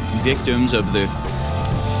helping victims of the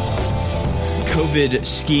COVID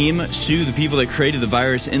scheme sue the people that created the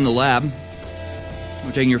virus in the lab.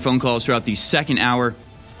 We're taking your phone calls throughout the second hour.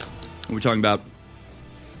 We're talking about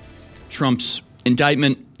Trump's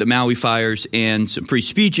indictment, the Maui fires, and some free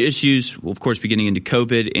speech issues. We'll, of course, be getting into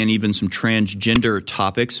COVID and even some transgender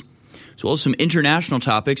topics, as well as some international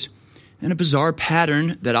topics and a bizarre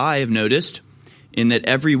pattern that I have noticed in that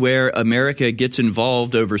everywhere America gets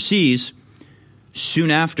involved overseas,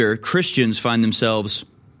 soon after, Christians find themselves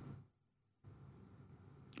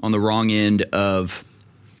on the wrong end of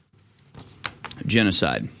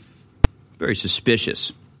genocide. Very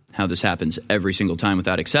suspicious how this happens every single time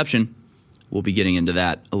without exception. We'll be getting into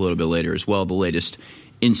that a little bit later as well, the latest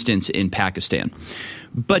instance in Pakistan.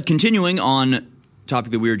 But continuing on the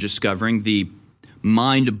topic that we were just discovering, the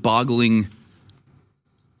mind-boggling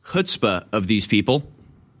chutzpah of these people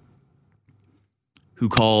who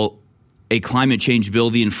call a climate change bill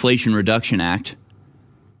the Inflation Reduction Act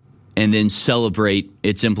and then celebrate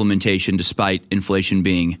its implementation despite inflation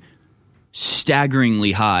being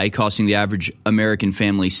staggeringly high, costing the average American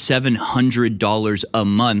family $700 a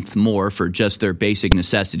month more for just their basic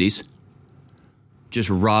necessities. Just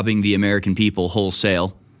robbing the American people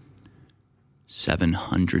wholesale.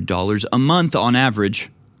 $700 a month on average.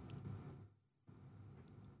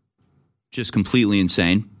 Just completely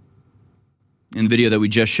insane. In the video that we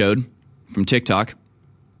just showed from TikTok,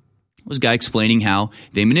 was a guy explaining how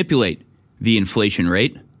they manipulate the inflation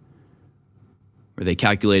rate, where they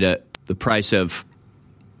calculate the price of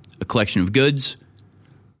a collection of goods,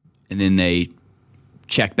 and then they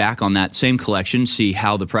check back on that same collection, see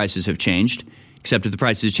how the prices have changed. Except if the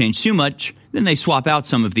prices change too much, then they swap out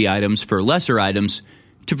some of the items for lesser items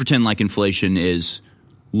to pretend like inflation is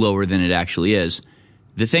lower than it actually is.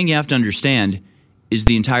 The thing you have to understand is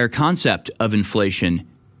the entire concept of inflation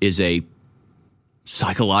is a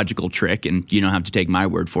psychological trick, and you don't have to take my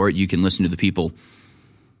word for it. You can listen to the people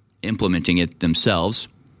implementing it themselves.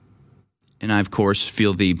 And I, of course,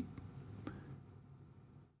 feel the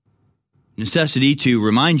necessity to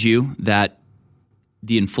remind you that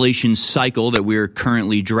the inflation cycle that we're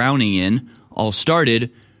currently drowning in all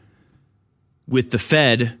started with the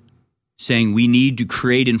Fed saying we need to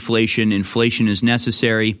create inflation. Inflation is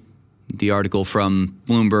necessary. The article from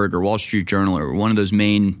Bloomberg or Wall Street Journal or one of those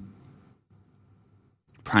main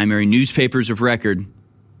primary newspapers of record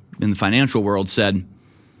in the financial world said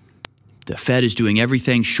the Fed is doing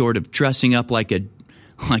everything short of dressing up like a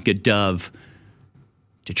dove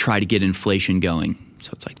to try to get inflation going.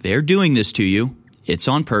 So it's like they're doing this to you. It's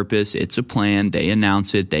on purpose. It's a plan. They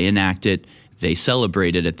announce it. They enact it. They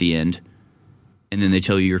celebrate it at the end. And then they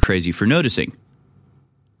tell you you're crazy for noticing.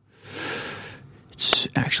 It's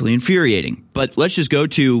actually infuriating. But let's just go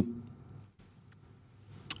to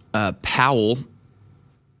Powell.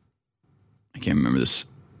 I can't remember this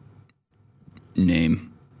name.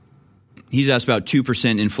 He's asked about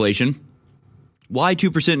 2% inflation. Why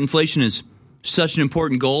 2% inflation is such an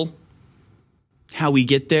important goal, how we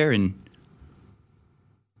get there, and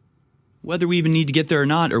whether we even need to get there or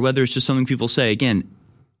not, or whether it's just something people say. Again,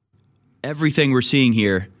 everything we're seeing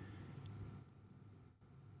here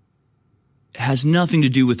has nothing to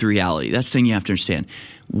do with reality. That's the thing you have to understand.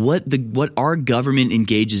 What our government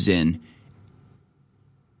engages in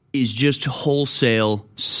is just wholesale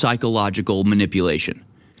psychological manipulation.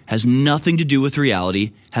 Has nothing to do with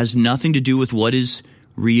reality, has nothing to do with what is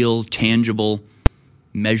real, tangible,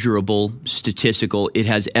 measurable, statistical. It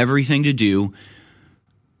has everything to do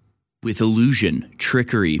with illusion,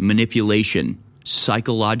 trickery, manipulation,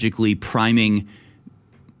 psychologically priming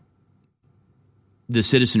the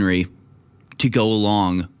citizenry to go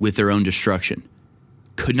along with their own destruction.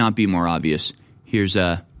 Could not be more obvious. Here's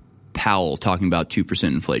Powell talking about 2%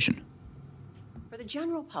 inflation. For the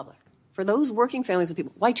general public, for those working families and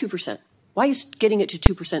people, why 2%? Why is getting it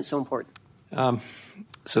to 2% so important?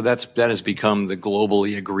 So that has become the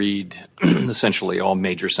globally agreed, essentially all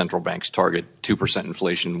major central banks target 2%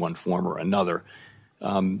 inflation in one form or another.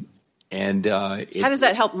 How does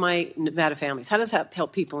that help my Nevada families? How does that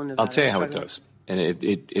help people in Nevada? I'll tell you how it does. And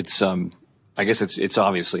it's I guess it's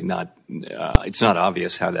obviously not, it's not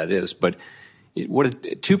obvious how that is, but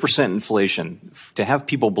 2% inflation, to have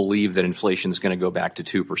people believe that inflation is going to go back to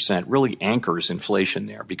 2% really anchors inflation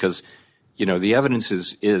there, because, you know, the evidence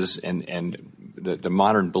is the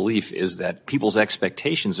modern belief is that people's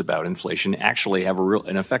expectations about inflation actually have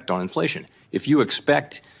an effect on inflation. If you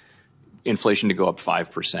expect inflation to go up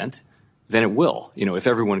 5%, then it will. You know, if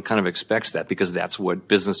everyone kind of expects that, because that's what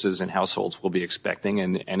businesses and households will be expecting,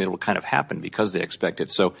 and it'll kind of happen because they expect it.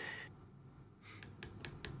 So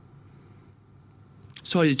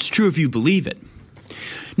it's true if you believe it.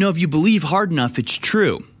 No, if you believe hard enough, it's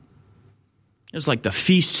true. It's like the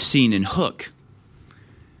feast scene in Hook.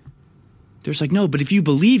 There's like, no, but if you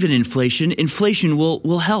believe in inflation, inflation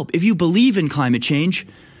will help. If you believe in climate change,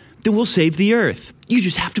 then we'll save the earth. You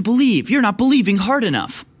just have to believe. You're not believing hard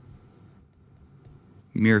enough.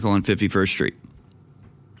 Miracle on 51st Street.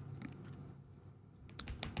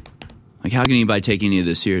 Like, how can anybody take any of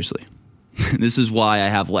this seriously? This is why I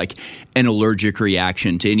have like an allergic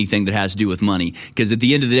reaction to anything that has to do with money. Because at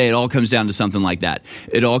the end of the day, it all comes down to something like that.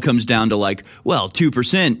 It all comes down to like, well,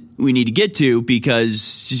 2% we need to get to,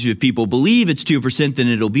 because if people believe it's 2%, then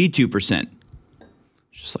it'll be 2%.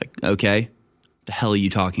 Just like, okay, what the hell are you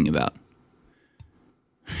talking about?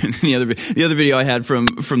 the other video I had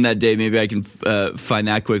from that day, maybe I can find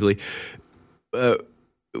that quickly, where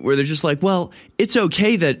they're just like, well, it's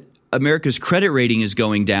okay that America's credit rating is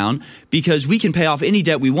going down because we can pay off any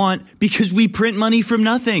debt we want because we print money from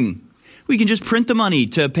nothing. We can just print the money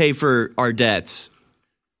to pay for our debts.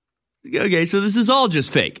 Okay, so this is all just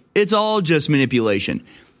fake. It's all just manipulation.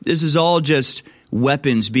 This is all just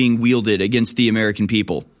weapons being wielded against the American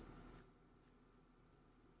people.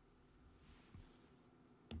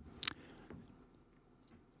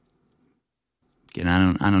 Again,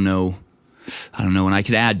 I don't know when I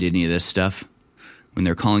could add to any of this stuff. When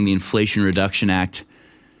they're calling the Inflation Reduction Act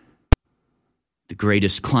the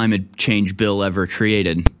greatest climate change bill ever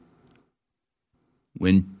created.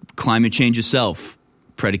 When climate change itself,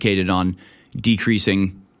 predicated on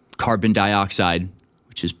decreasing carbon dioxide,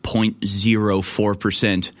 which is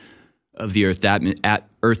 0.04% of the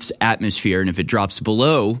Earth's atmosphere, and if it drops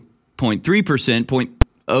below 0.3%,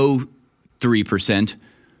 0.03%,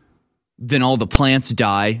 then all the plants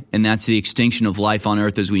die, and that's the extinction of life on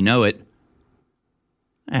Earth as we know it.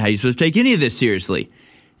 How are you supposed to take any of this seriously?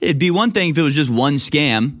 It'd be one thing if it was just one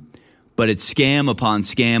scam, but it's scam upon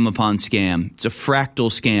scam upon scam. It's a fractal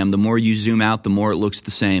scam. The more you zoom out, the more it looks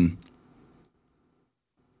the same.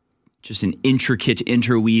 Just an intricate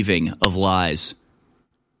interweaving of lies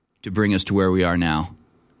to bring us to where we are now.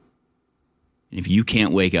 And if you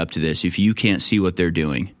can't wake up to this, if you can't see what they're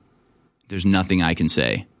doing, there's nothing I can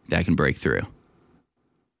say that can break through.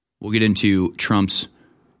 We'll get into Trump's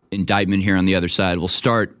indictment here on the other side. We'll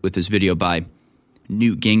start with this video by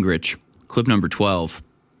Newt Gingrich, clip number 12.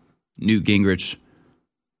 Newt Gingrich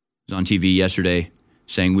was on TV yesterday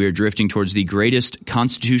saying we are drifting towards the greatest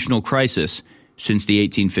constitutional crisis since the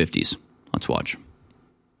 1850s. Let's watch.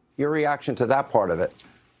 Your reaction to that part of it?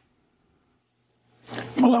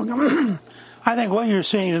 Well, look, I think what you're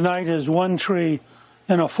seeing tonight is one tree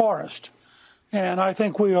in a forest. And I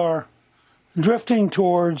think we are drifting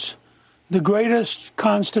towards the greatest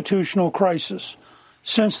constitutional crisis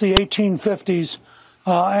since the 1850s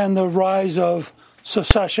and the rise of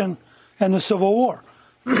secession and the Civil War.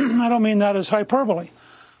 I don't mean that as hyperbole.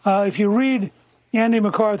 If you read Andy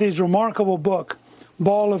McCarthy's remarkable book,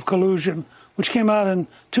 Ball of Collusion, which came out in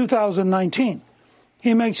 2019,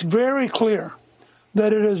 he makes very clear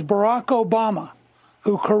that it is Barack Obama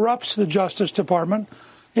who corrupts the Justice Department.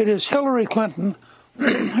 It is Hillary Clinton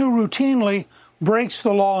who routinely breaks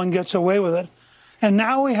the law and gets away with it. And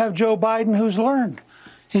now we have Joe Biden who's learned.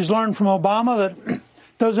 He's learned from Obama that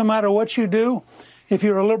doesn't matter what you do, if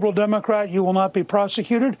you're a liberal Democrat, you will not be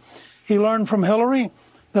prosecuted. He learned from Hillary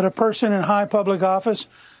that a person in high public office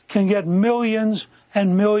can get millions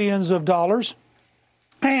and millions of dollars.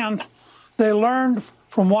 And they learned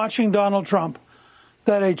from watching Donald Trump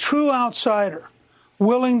that a true outsider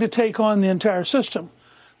willing to take on the entire system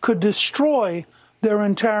could destroy their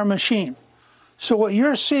entire machine. So what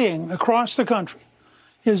you're seeing across the country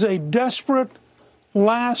is a desperate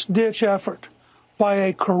last-ditch effort by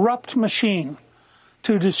a corrupt machine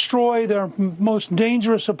to destroy their most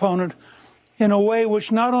dangerous opponent in a way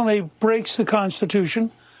which not only breaks the Constitution,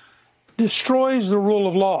 destroys the rule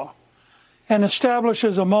of law, and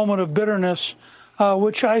establishes a moment of bitterness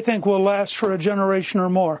which I think will last for a generation or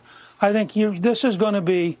more. I think this is going to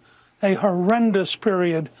be a horrendous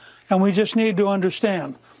period, and we just need to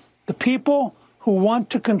understand the people who want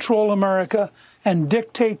to control America and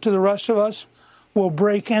dictate to the rest of us will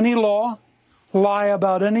break any law, lie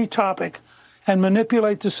about any topic, and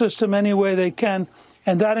manipulate the system any way they can,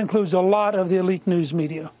 and that includes a lot of the elite news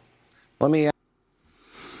media.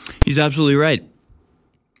 He's absolutely right.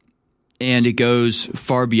 And it goes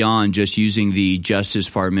far beyond just using the Justice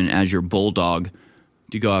Department as your bulldog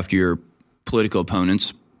to go after your political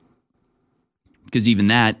opponents, because even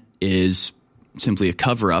that is simply a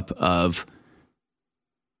cover-up of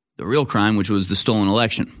the real crime, which was the stolen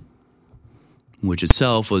election, which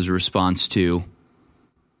itself was a response to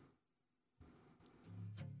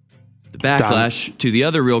the backlash to the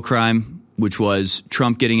other real crime, which was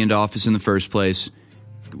Trump getting into office in the first place,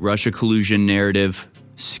 Russia collusion narrative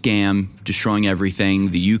scam, destroying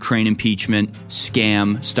everything. The Ukraine impeachment,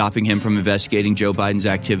 scam, stopping him from investigating Joe Biden's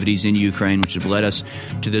activities in Ukraine, which have led us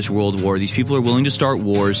to this world war. These people are willing to start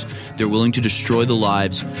wars. They're willing to destroy the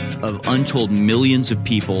lives of untold millions of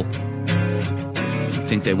people. You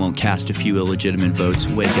think they won't cast a few illegitimate votes?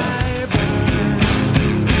 Wake up.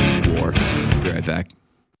 War. Be right back.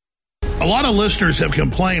 A lot of listeners have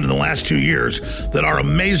complained in the last 2 years that our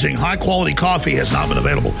amazing high-quality coffee has not been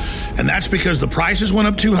available. And that's because the prices went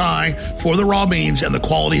up too high for the raw beans and the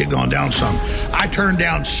quality had gone down some. I turned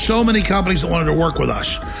down so many companies that wanted to work with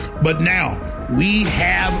us. But now we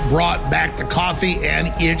have brought back the coffee,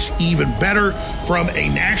 and it's even better from a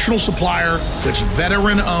national supplier that's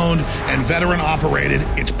veteran-owned and veteran-operated.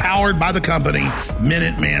 It's powered by the company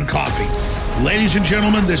Minuteman Coffee. Ladies and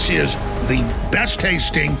gentlemen, this is the best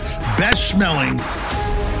tasting, best smelling,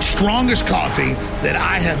 strongest coffee that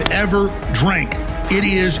I have ever drank. It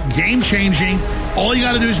is game changing. All you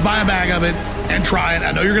got to do is buy a bag of it and try it.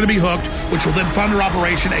 I know you're going to be hooked, which will then fund our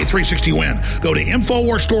Operation A360 Win. Go to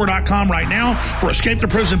InfoWarsStore.com right now for Escape the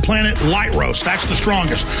Prison Planet Light Roast. That's the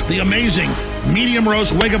strongest. The amazing Medium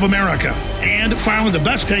Roast Wake Up America. And finally, the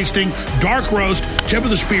best tasting Dark Roast Tip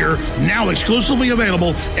of the Spear, now exclusively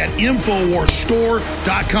available at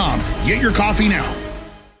InfoWarsStore.com. Get your coffee now.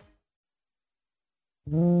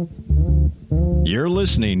 You're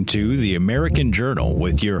listening to The American Journal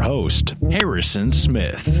with your host, Harrison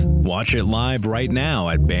Smith. Watch it live right now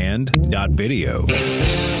at band.video. All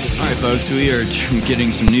right, folks, we are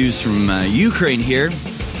getting some news from Ukraine here.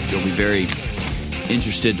 You'll be very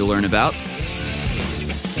interested to learn about.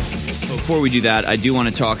 Before we do that, I do want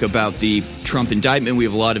to talk about the Trump indictment. We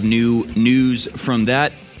have a lot of new news from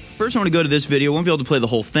that. First, I want to go to this video. I won't be able to play the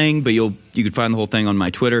whole thing, but you can find the whole thing on my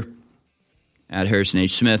Twitter, at Harrison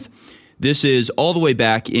H. Smith. This is all the way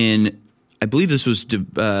back in, I believe this was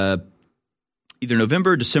either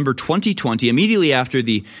November or December 2020, immediately after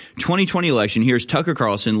the 2020 election. Here's Tucker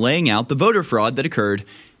Carlson laying out the voter fraud that occurred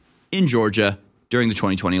in Georgia during the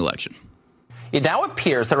 2020 election. It now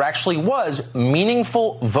appears there actually was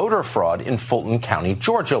meaningful voter fraud in Fulton County,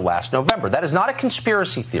 Georgia last November. That is not a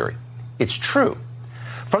conspiracy theory. It's true.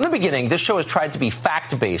 From the beginning, this show has tried to be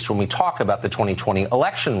fact-based when we talk about the 2020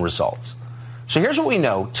 election results. So here's what we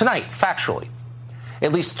know tonight, factually.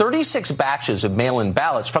 At least 36 batches of mail-in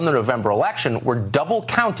ballots from the November election were double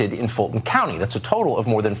counted in Fulton County. That's a total of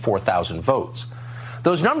more than 4,000 votes.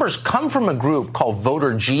 Those numbers come from a group called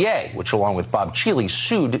Voter GA, which along with Bob Cheeley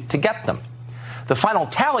sued to get them. The final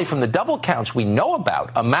tally from the double counts we know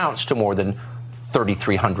about amounts to more than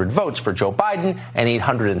 3,300 votes for Joe Biden and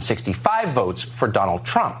 865 votes for Donald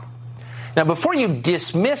Trump. Now, before you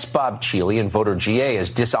dismiss Bob Cheeley and Voter GA as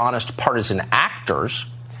dishonest partisan actors,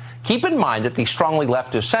 keep in mind that the strongly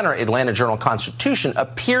left-of-center Atlanta Journal-Constitution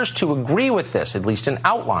appears to agree with this, at least in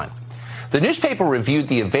outline. The newspaper reviewed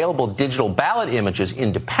the available digital ballot images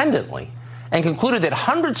independently and concluded that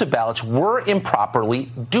hundreds of ballots were improperly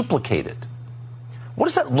duplicated. What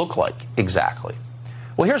does that look like exactly?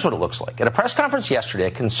 Well, here's what it looks like. At a press conference yesterday,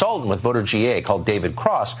 a consultant with Voter GA called David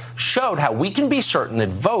Cross showed how we can be certain that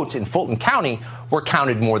votes in Fulton County were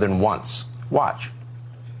counted more than once. Watch.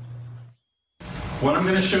 What I'm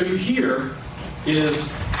going to show you here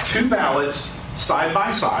is two ballots side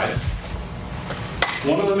by side.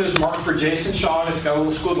 One of them is marked for Jason Shaw, and it's got a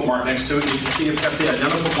little squiggle mark next to it. You can see it's got the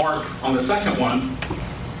identical mark on the second one.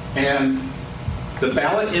 And the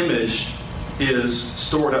ballot image is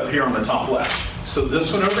stored up here on the top left. So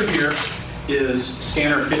this one over here is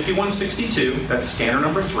scanner 5162, that's scanner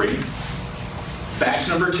number 3, batch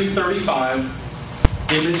number 235,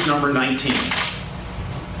 image number 19.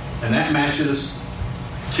 And that matches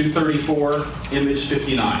 234, image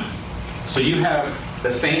 59. So you have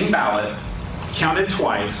the same ballot counted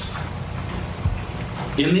twice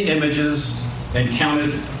in the images and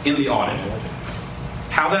counted in the audit.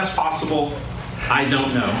 How that's possible, I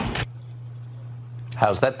don't know.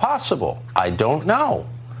 How's that possible? I don't know.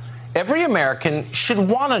 Every American should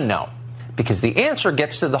want to know, because the answer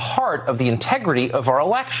gets to the heart of the integrity of our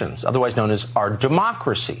elections, otherwise known as our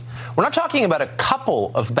democracy. We're not talking about a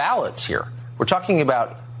couple of ballots here. We're talking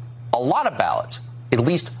about a lot of ballots, at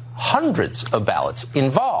least hundreds of ballots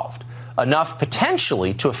involved, enough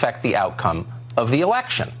potentially to affect the outcome of the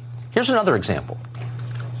election. Here's another example.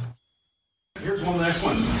 Here's one of the next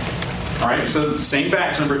ones. All right, so same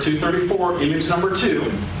batch, number 234, image number 2,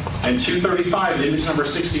 and 235, image number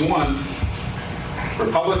 61.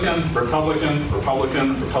 Republican, Republican,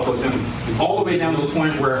 Republican, Republican, all the way down to the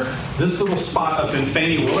point where this little spot up in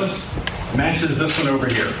Fannie Willis matches this one over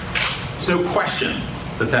here. There's no question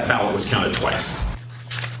that that ballot was counted twice.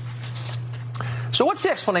 So what's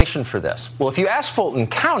the explanation for this? Well, if you ask Fulton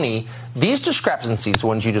County, these discrepancies, the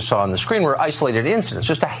ones you just saw on the screen, were isolated incidents.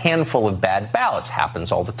 Just a handful of bad ballots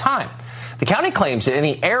happens all the time. The county claims that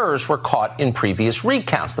any errors were caught in previous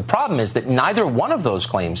recounts. The problem is that neither one of those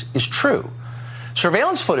claims is true.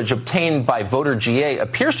 Surveillance footage obtained by Voter GA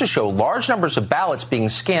appears to show large numbers of ballots being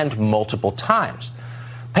scanned multiple times.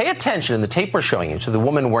 Pay attention in the tape we're showing you to the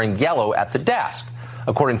woman wearing yellow at the desk.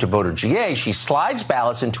 According to Voter GA, she slides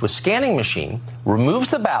ballots into a scanning machine, removes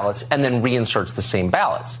the ballots, and then reinserts the same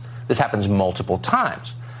ballots. This happens multiple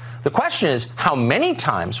times. The question is, how many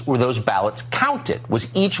times were those ballots counted?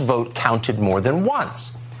 Was each vote counted more than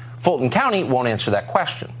once? Fulton County won't answer that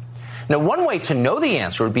question. Now, one way to know the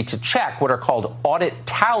answer would be to check what are called audit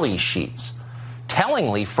tally sheets.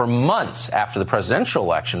 Tellingly, for months after the presidential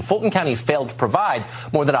election, Fulton County failed to provide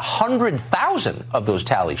more than 100,000 of those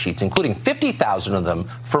tally sheets, including 50,000 of them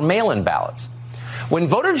for mail-in ballots. When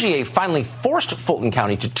Voter GA finally forced Fulton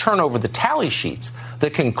County to turn over the tally sheets, the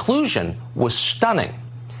conclusion was stunning.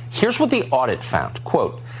 Here's what the audit found.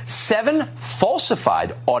 Quote, 7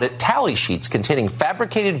 falsified audit tally sheets containing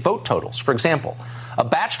fabricated vote totals. For example, a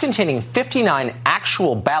batch containing 59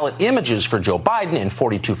 actual ballot images for Joe Biden and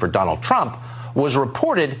 42 for Donald Trump was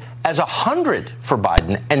reported as 100 for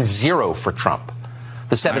Biden and 0 for Trump.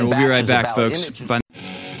 The 7 we'll be right batches back, of ballot folks. images.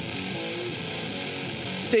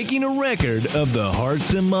 Taking a record of the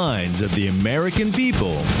hearts and minds of the American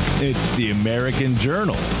people, it's the American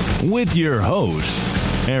Journal with your host,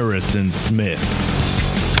 Harrison Smith.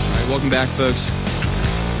 All right, welcome back, folks.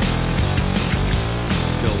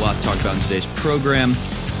 Still a lot to talk about in today's program.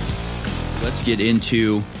 Let's get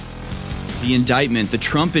into the indictment, the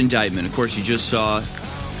Trump indictment. Of course, you just saw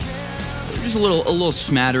just a little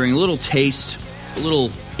smattering, a little taste, a little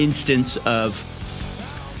instance of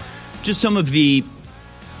just some of the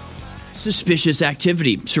suspicious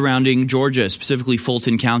activity surrounding Georgia, specifically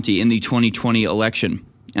Fulton County, in the 2020 election,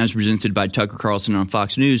 as presented by Tucker Carlson on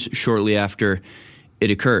Fox News shortly after it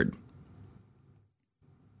occurred.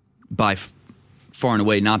 By far and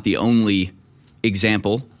away not the only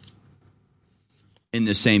example in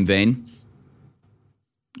the same vein.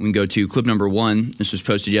 We can go to clip number 1. This was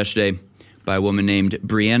posted yesterday by a woman named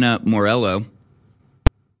Brianna Morello,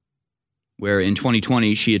 where in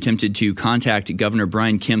 2020 she attempted to contact Governor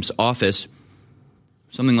Brian Kemp's office,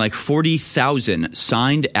 something like 40,000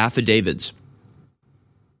 signed affidavits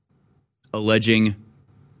alleging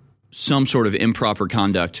some sort of improper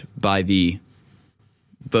conduct by the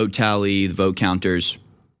vote tally, the vote counters,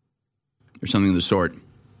 or something of the sort.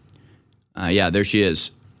 There she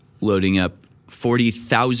is, loading up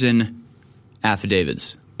 40,000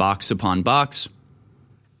 affidavits, box upon box,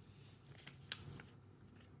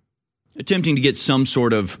 attempting to get some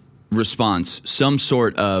sort of response, some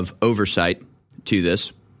sort of oversight to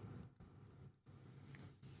this.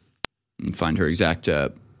 And find her exact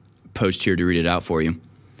post here to read it out for you.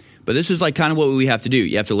 But this is like kind of what we have to do.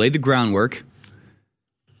 You have to lay the groundwork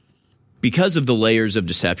because of the layers of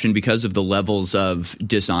deception, because of the levels of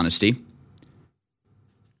dishonesty.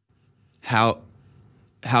 How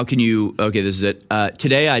can you, okay, this is it.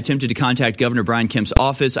 Today, I attempted to contact Governor Brian Kemp's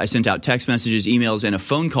office. I sent out text messages, emails, and a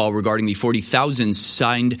phone call regarding the 40,000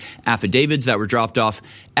 signed affidavits that were dropped off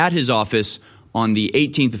at his office on the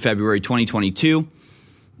 18th of February, 2022.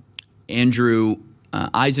 Andrew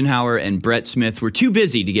Eisenhower and Brett Smith were too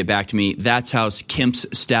busy to get back to me. That's how Kemp's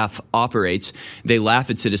staff operates. They laugh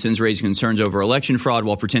at citizens raising concerns over election fraud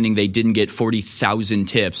while pretending they didn't get 40,000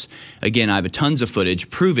 tips. Again, I have tons of footage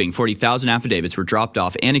proving 40,000 affidavits were dropped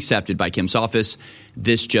off and accepted by Kemp's office.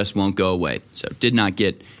 This just won't go away. So did not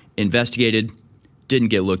get investigated, didn't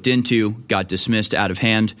get looked into, got dismissed out of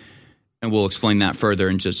hand. And we'll explain that further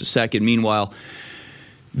in just a second. Meanwhile,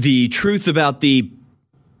 the truth about the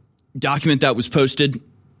document that was posted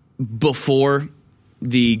before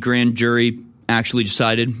the grand jury actually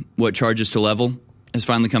decided what charges to level has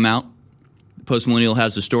finally come out. Post Millennial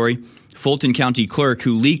has the story. Fulton County clerk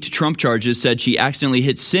who leaked Trump charges said she accidentally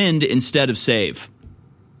hit send instead of save.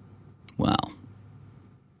 Wow.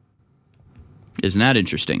 Isn't that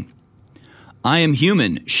interesting? I am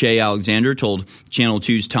human, Shay Alexander told Channel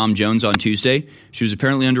 2's Tom Jones on Tuesday. She was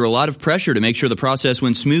apparently under a lot of pressure to make sure the process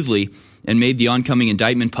went smoothly and made the oncoming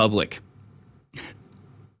indictment public.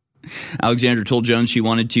 Alexander told Jones she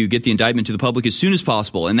wanted to get the indictment to the public as soon as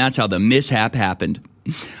possible, and that's how the mishap happened.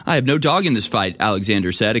 I have no dog in this fight,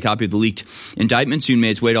 Alexander said. A copy of the leaked indictment soon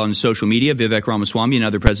made its way on social media. Vivek Ramaswamy,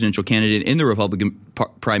 another presidential candidate in the Republican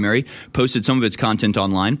primary, posted some of its content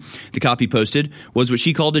online. The copy posted was what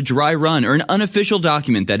she called a dry run, or an unofficial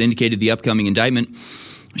document that indicated the upcoming indictment.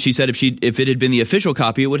 She said if it had been the official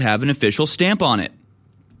copy, it would have an official stamp on it.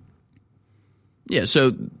 Yeah,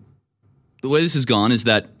 so the way this has gone is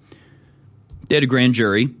that they had a grand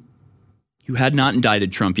jury who had not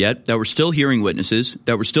indicted Trump yet, that were still hearing witnesses,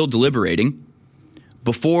 that were still deliberating.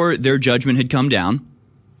 Before their judgment had come down,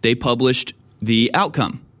 they published the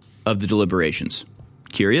outcome of the deliberations.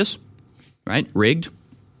 Curious, right? Rigged,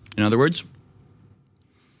 in other words.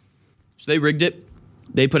 So they rigged it.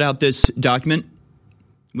 They put out this document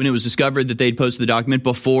when it was discovered that they'd posted the document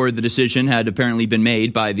before the decision had apparently been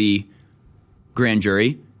made by the grand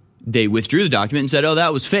jury. They withdrew the document and said, oh,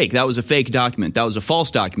 that was fake. That was a fake document. That was a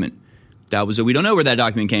false document. We don't know where that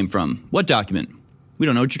document came from. What document? We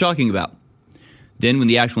don't know what you're talking about. Then when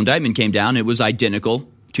the actual indictment came down, it was identical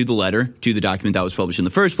to the letter, to the document that was published in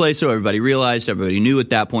the first place. So everybody knew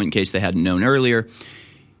at that point, in case they hadn't known earlier.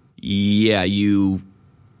 Yeah, you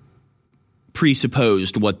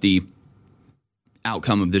presupposed what the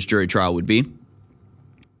outcome of this jury trial would be.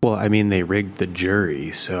 Well, I mean, they rigged the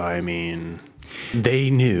jury, so I mean, they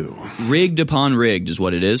knew. Rigged upon rigged is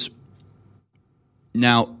what it is.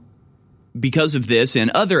 Now, because of this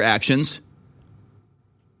and other actions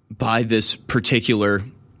by this particular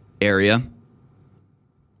area,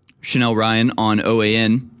 Chanel Ryan on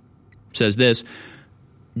OAN says this: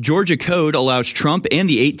 Georgia code allows Trump and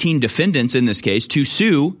the 18 defendants in this case to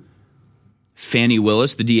sue Fani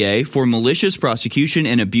Willis, the DA, for malicious prosecution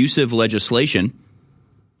and abusive legislation.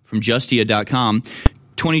 From Justia.com,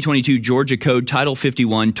 2022 Georgia Code Title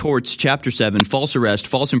 51, Torts, Chapter 7, False Arrest,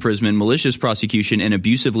 False Imprisonment, Malicious Prosecution, and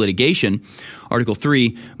Abusive Litigation. Article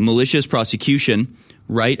 3, Malicious Prosecution,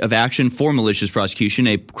 Right of Action for Malicious Prosecution,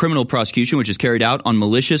 a criminal prosecution which is carried on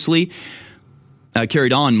maliciously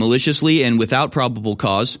and without probable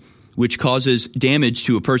cause, which causes damage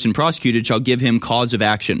to a person prosecuted, shall give him cause of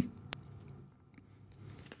action.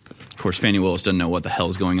 Of course, Fani Willis doesn't know what the hell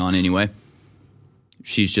is going on anyway.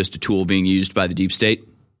 She's just a tool being used by the deep state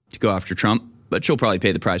to go after Trump. But she'll probably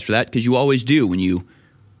pay the price for that, because you always do when you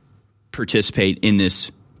participate in this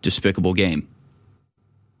despicable game.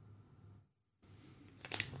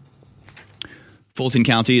 Fulton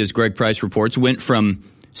County, as Greg Price reports, went from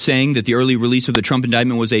saying that the early release of the Trump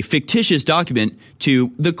indictment was a fictitious document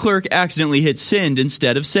to the clerk accidentally hit send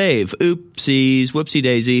instead of save. Oopsies, whoopsie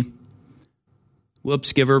daisy.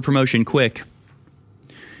 Whoops, give her a promotion quick.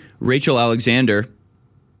 Rachel Alexander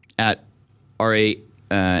at Rach_IC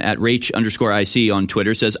on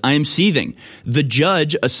Twitter says, I am seething. The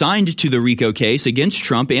judge assigned to the RICO case against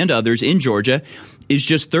Trump and others in Georgia is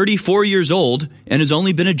just 34 years old and has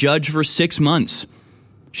only been a judge for 6 months.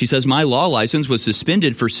 She says, my law license was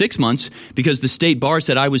suspended for 6 months because the state bar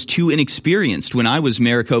said I was too inexperienced when I was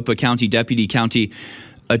Maricopa County Deputy County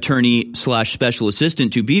Attorney / Special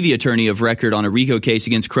Assistant to be the attorney of record on a RICO case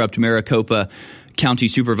against corrupt Maricopa County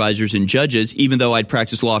supervisors and judges, even though I'd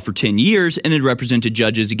practiced law for 10 years and had represented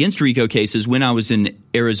judges against RICO cases when I was an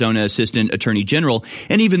Arizona Assistant Attorney General.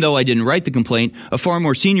 And even though I didn't write the complaint, a far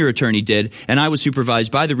more senior attorney did, and I was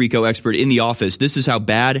supervised by the RICO expert in the office. This is how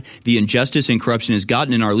bad the injustice and corruption has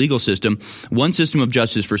gotten in our legal system. One system of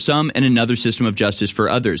justice for some and another system of justice for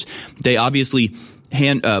others. They obviously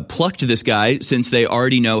plucked this guy since they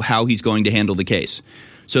already know how he's going to handle the case.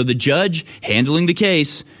 So the judge handling the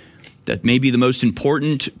case, that may be the most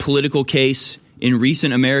important political case in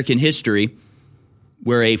recent American history,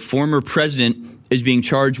 where a former president is being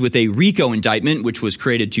charged with a RICO indictment, which was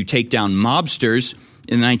created to take down mobsters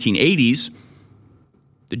in the 1980s.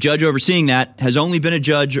 The judge overseeing that has only been a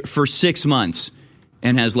judge for 6 months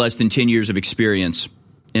and has less than 10 years of experience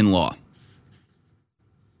in law.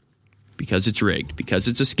 Because it's rigged, because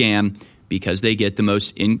it's a scam, because they get the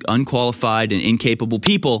most unqualified and incapable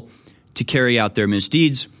people to carry out their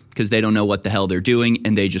misdeeds, because they don't know what the hell they're doing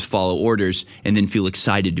and they just follow orders and then feel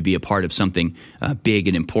excited to be a part of something big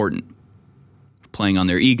and important. Playing on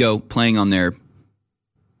their ego, playing on their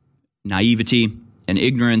naivety and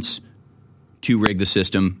ignorance to rig the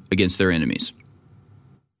system against their enemies.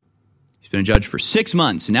 He's been a judge for 6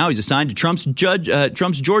 months, and now he's assigned to Trump's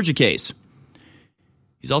Georgia case.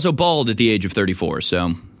 He's also bald at the age of 34,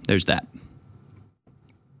 so there's that.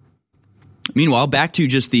 Meanwhile, back to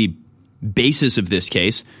just the basis of this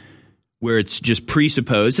case, where it's just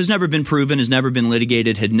presupposed, has never been proven, has never been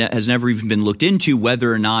litigated, has never even been looked into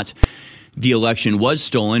whether or not the election was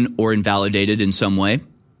stolen or invalidated in some way.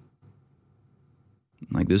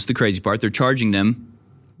 Like, this is the crazy part. They're charging them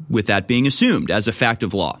with that being assumed as a fact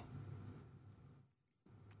of law.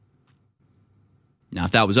 Now,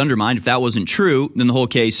 if that was undermined, if that wasn't true, then the whole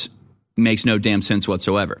case makes no damn sense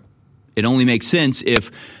whatsoever. It only makes sense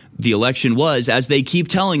if the election was, as they keep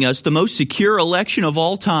telling us, the most secure election of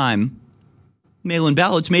all time. Mail-in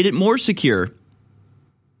ballots made it more secure.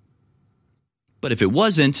 But if it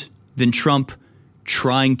wasn't, then Trump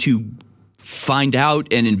trying to find out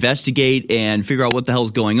and investigate and figure out what the hell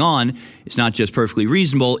is going on is not just perfectly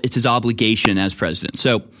reasonable, it's his obligation as president.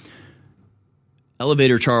 So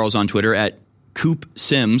Elevator Charles on Twitter at Coop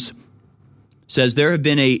Sims says there have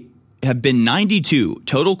been 92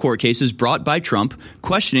 total court cases brought by Trump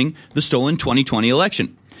questioning the stolen 2020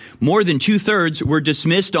 election. More than 2/3 were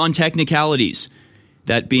dismissed on technicalities,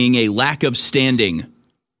 that being a lack of standing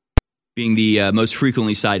being the most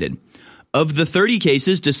frequently cited. Of the 30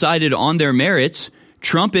 cases decided on their merits,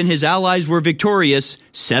 Trump and his allies were victorious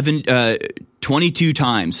 22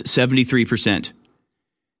 times, 73%.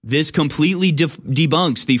 This completely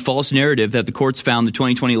debunks the false narrative that the courts found the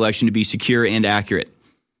 2020 election to be secure and accurate.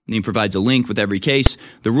 And he provides a link with every case,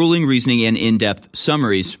 the ruling, reasoning, and in-depth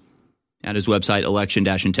summaries at his website,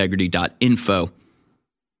 election-integrity.info.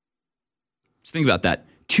 So think about that.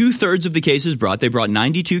 2/3 of the cases they brought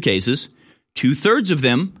 92 cases. 2/3 of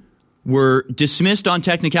them were dismissed on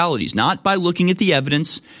technicalities, not by looking at the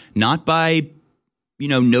evidence, not by,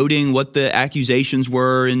 noting what the accusations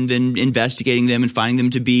were and then investigating them and finding them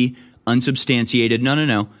to be unsubstantiated.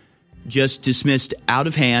 No. Just dismissed out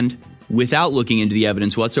of hand without looking into the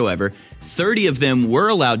evidence whatsoever. 30 of them were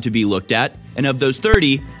allowed to be looked at, and of those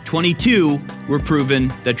 30, 22 were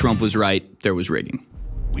proven that Trump was right, there was rigging.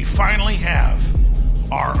 We finally have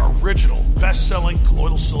our original best-selling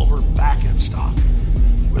colloidal silver back in stock.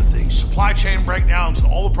 With the supply chain breakdowns and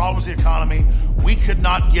all the problems with the economy, we could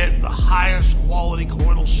not get the highest quality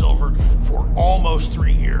colloidal silver for almost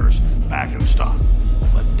 3 years back in stock.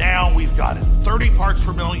 But now we've got it 30 parts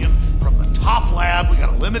per million from the top lab. We got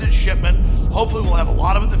a limited shipment. Hopefully we'll have a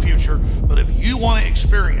lot of it in the future. But if you want to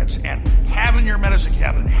experience and have in your medicine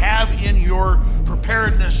cabinet, have in your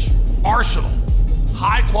preparedness arsenal,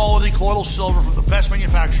 high-quality colloidal silver from the best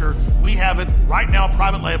manufacturer. We have it right now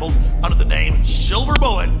private labeled under the name Silver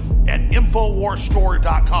Bullet at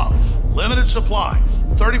InfoWarsStore.com. Limited supply,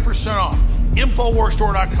 30% off.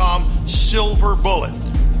 InfoWarsStore.com, Silver Bullet.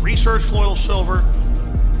 Research colloidal silver,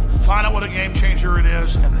 find out what a game changer it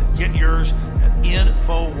is, and then get yours at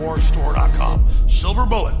InfoWarsStore.com. Silver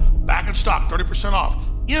Bullet, back in stock, 30% off.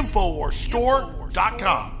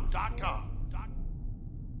 InfoWarsStore.com.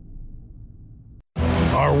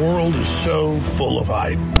 Our world is so full of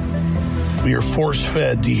hype. We are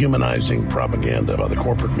force-fed dehumanizing propaganda by the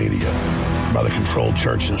corporate media, by the controlled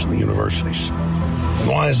churches and the universities. And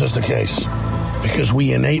why is this the case? Because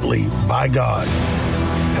we innately, by God,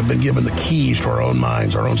 have been given the keys to our own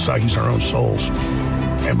minds, our own psyches, our own souls.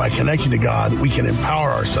 And by connecting to God, we can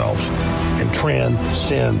empower ourselves and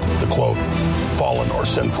transcend the, quote, fallen or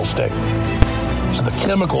sinful state. So the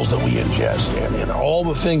chemicals that we ingest and all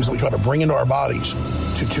the things that we try to bring into our bodies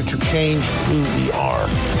to change who we are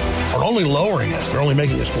only lowering us. They're only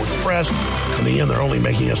making us more depressed. In the end, they're only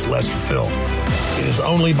making us less fulfilled. It is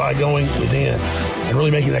only by going within and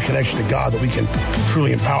really making that connection to God that we can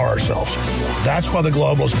truly empower ourselves. That's why the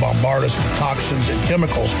globalists bombard us with toxins and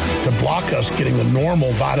chemicals to block us getting the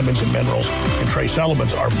normal vitamins and minerals and trace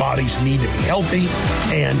elements our bodies need to be healthy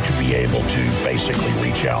and to be able to basically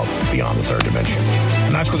reach out beyond the third dimension.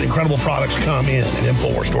 And that's where the incredible products come in at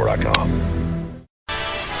InfoWarsStore.com.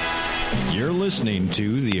 You're listening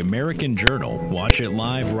to The American Journal. Watch it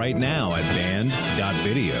live right now at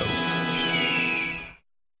band.video.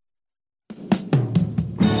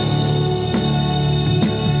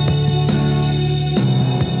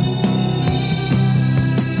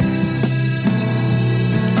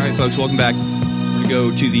 All right, folks, welcome back. We're going to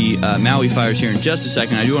go to the Maui fires here in just a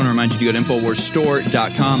second. I do want to remind you to go to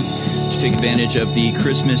InfoWarsStore.com to take advantage of the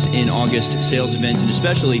Christmas in August sales event, and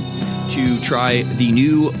especially to try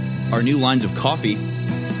our new lines of coffee.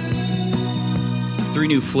 3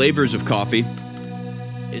 new flavors of coffee.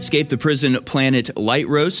 Escape the Prison Planet Light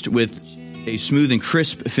Roast with a smooth and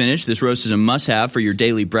crisp finish. This roast is a must-have for your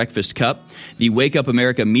daily breakfast cup. The Wake Up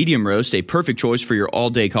America Medium Roast, a perfect choice for your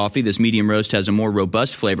all-day coffee. This medium roast has a more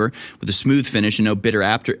robust flavor with a smooth finish and no bitter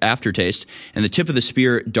aftertaste. And the Tip of the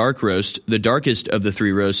Spear Dark Roast, the darkest of the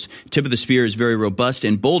 3 roasts. Tip of the Spear is very robust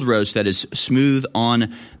and bold roast that is smooth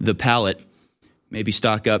on the palate. Maybe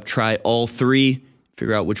stock up, try all 3,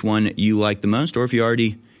 figure out which one you like the most. Or if you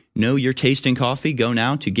already know you're tasting coffee, go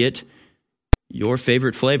now to get your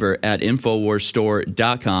favorite flavor at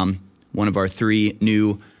InfoWarsStore.com. One of our 3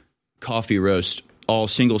 new coffee roasts, all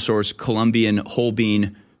single source Colombian whole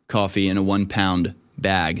bean coffee in a 1-pound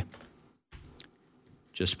bag.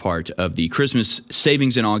 Just part of the Christmas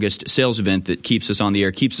Savings in August sales event that keeps us on the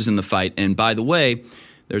air, keeps us in the fight. And by the way,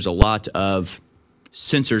 there's a lot of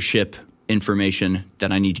censorship information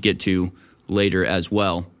that I need to get to later as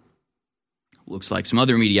well. Looks like some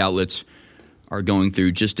other media outlets are going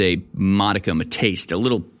through just a modicum, a taste, a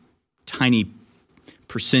little tiny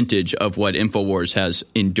percentage of what InfoWars has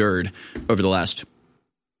endured over the last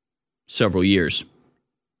several years.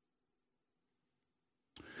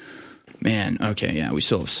 Man, okay, yeah, we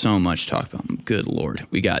still have so much to talk about. Good Lord.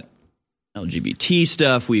 We got LGBT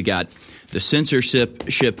stuff. We got the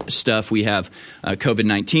censorship stuff. We have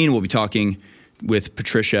COVID-19. We'll be talking with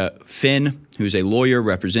Patricia Finn, who's a lawyer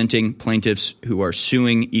representing plaintiffs who are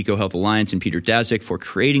suing EcoHealth Alliance and Peter Daszak for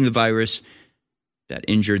creating the virus that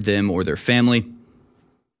injured them or their family.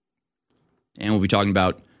 And we'll be talking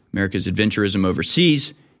about America's adventurism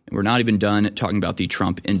overseas. And we're not even done talking about the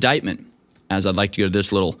Trump indictment, as I'd like to go to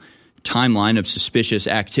this little timeline of suspicious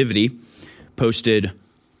activity posted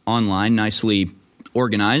online, nicely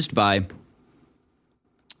organized by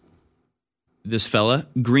this fella,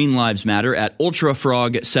 Green Lives Matter, at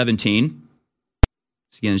UltraFrog17.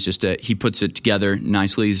 Again, it's just he puts it together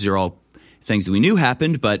nicely. These are all things that we knew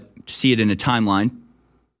happened, but to see it in a timeline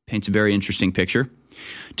paints a very interesting picture.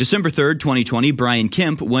 December 3rd, 2020, Brian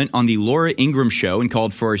Kemp went on the Laura Ingraham show and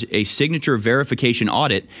called for a signature verification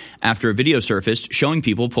audit after a video surfaced showing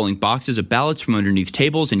people pulling boxes of ballots from underneath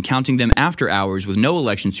tables and counting them after hours with no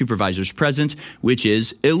election supervisors present, which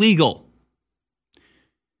is illegal.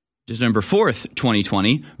 December 4th,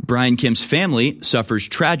 2020, Brian Kemp's family suffers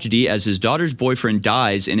tragedy as his daughter's boyfriend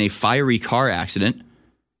dies in a fiery car accident.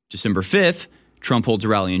 December 5th, Trump holds a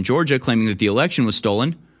rally in Georgia claiming that the election was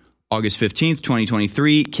stolen. August 15th,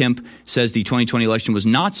 2023, Kemp says the 2020 election was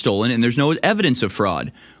not stolen and there's no evidence of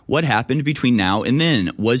fraud. What happened between now and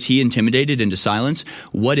then? Was he intimidated into silence?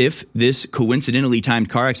 What if this coincidentally timed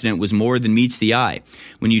car accident was more than meets the eye?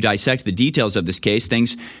 When you dissect the details of this case,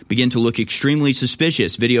 things begin to look extremely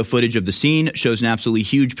suspicious. Video footage of the scene shows an absolutely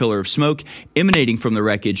huge pillar of smoke emanating from the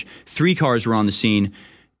wreckage. 3 cars were on the scene.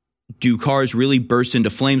 Do cars really burst into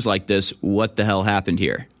flames like this? What the hell happened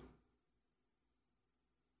here?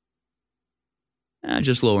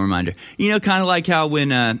 Just a little reminder. You know, kind of like how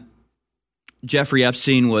when Jeffrey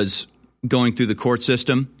Epstein was going through the court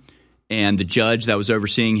system and the judge that was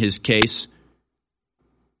overseeing his case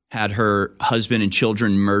had her husband and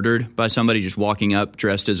children murdered by somebody just walking up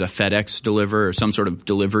dressed as a FedEx deliverer or some sort of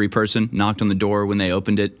delivery person, knocked on the door when they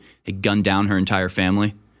opened it, they gunned down her entire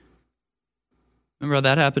family. Remember how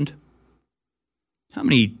that happened? How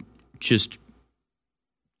many just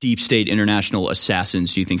deep state international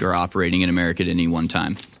assassins do you think are operating in America at any one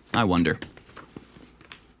time? I wonder.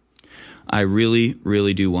 I really,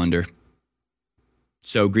 really do wonder.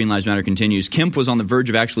 So Green Lives Matter continues. Kemp was on the verge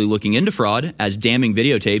of actually looking into fraud as damning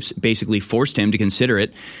videotapes basically forced him to consider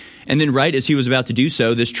it. And then right as he was about to do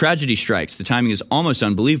so, this tragedy strikes. The timing is almost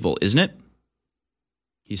unbelievable, isn't it?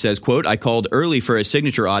 He says, quote, I called early for a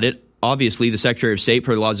signature audit. Obviously, the Secretary of State,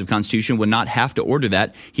 per the laws of the Constitution, would not have to order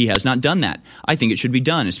that. He has not done that. I think it should be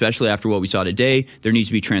done, especially after what we saw today. There needs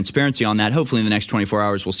to be transparency on that. Hopefully, in the next 24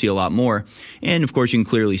 hours, we'll see a lot more. And, of course, you can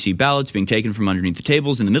clearly see ballots being taken from underneath the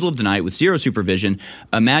tables in the middle of the night with zero supervision.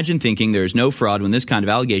 Imagine thinking there is no fraud when this kind of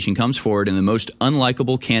allegation comes forward and the most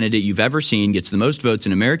unlikable candidate you've ever seen gets the most votes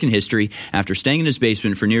in American history after staying in his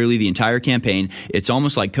basement for nearly the entire campaign. It's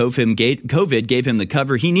almost like COVID gave him the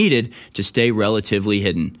cover he needed to stay relatively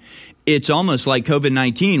hidden. It's almost like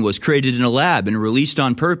COVID-19 was created in a lab and released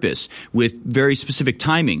on purpose with very specific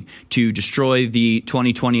timing to destroy the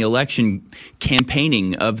 2020 election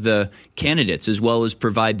campaigning of the candidates, as well as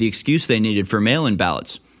provide the excuse they needed for mail-in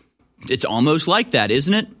ballots. It's almost like that,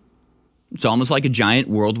 isn't it? It's almost like a giant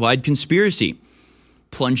worldwide conspiracy,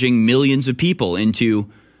 plunging millions of people into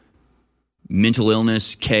mental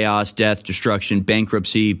illness, chaos, death, destruction,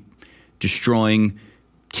 bankruptcy, destroying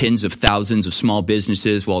tens of thousands of small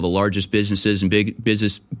businesses, while the largest businesses and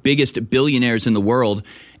biggest billionaires in the world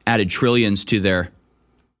added trillions to their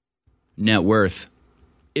net worth.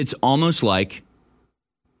 It's almost like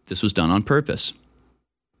this was done on purpose.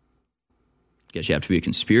 Guess you have to be a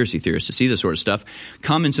conspiracy theorist to see this sort of stuff.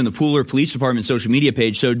 Comments in the Pooler Police Department social media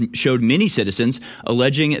page showed many citizens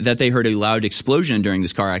alleging that they heard a loud explosion during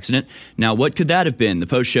this car accident. Now, what could that have been? The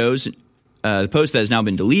post shows the post that has now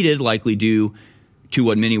been deleted, likely due to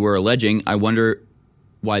what many were alleging. I wonder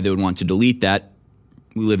why they would want to delete that.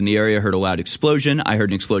 We live in the area, heard a loud explosion. I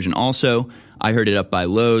heard an explosion also. I heard it up by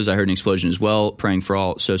Lowe's. I heard an explosion as well. Praying for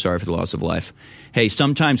all. So sorry for the loss of life. Hey,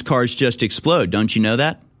 sometimes cars just explode. Don't you know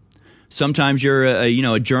that? Sometimes you're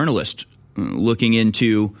a journalist looking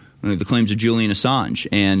into the claims of Julian Assange,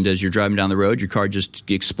 and as you're driving down the road, your car just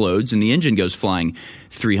explodes and the engine goes flying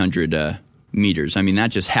 300 meters. I mean,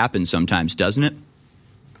 that just happens sometimes, doesn't it?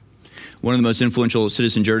 One of the most influential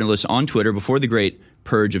citizen journalists on Twitter before the great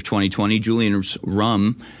purge of 2020, Julian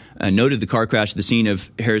Rum, noted the car crash at the scene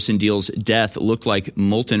of Harrison Deal's death looked like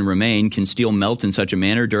molten remain. Can steel melt in such a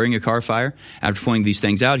manner during a car fire? After pointing these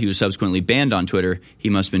things out, he was subsequently banned on Twitter. He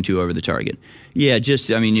must have been too over the target. Yeah,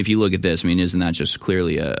 if you look at this, isn't that just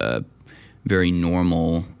clearly a very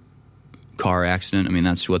normal car accident?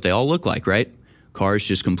 That's what they all look like, right? Cars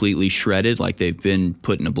just completely shredded, like they've been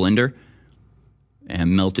put in a blender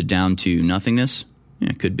and melted down to nothingness. Yeah,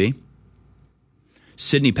 it could be.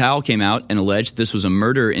 Sidney Powell came out and alleged this was a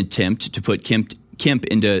murder attempt to put Kemp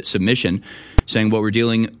into submission, saying what we're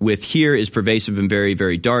dealing with here is pervasive and very,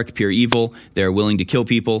 very dark, pure evil. They're willing to kill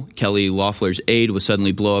people. Kelly Loeffler's aide was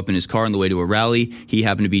suddenly blow up in his car on the way to a rally. He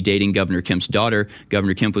happened to be dating Governor Kemp's daughter.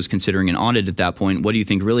 Governor Kemp was considering an audit at that point. What do you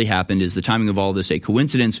think really happened? Is the timing of all this a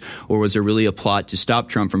coincidence, or was there really a plot to stop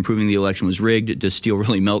Trump from proving the election was rigged? Does steel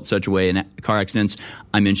really melt such a way in car accidents?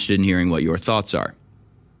 I'm interested in hearing what your thoughts are.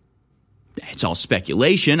 It's all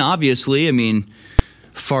speculation, obviously.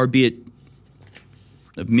 Far be it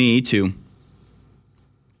of me to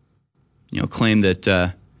claim that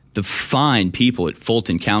the fine people at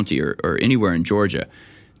Fulton County or anywhere in Georgia,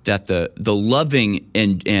 that the loving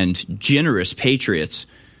and generous patriots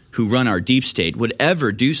who run our deep state would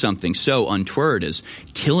ever do something so untoward as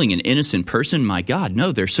killing an innocent person. My God,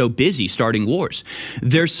 no, they're so busy starting wars.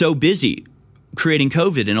 They're so busy creating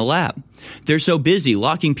COVID in a lab. They're so busy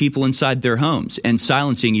locking people inside their homes and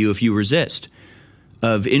silencing you if you resist,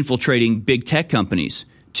 of infiltrating big tech companies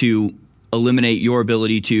to eliminate your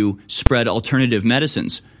ability to spread alternative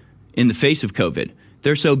medicines in the face of COVID.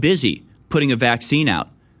 They're so busy putting a vaccine out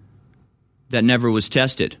that never was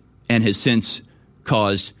tested and has since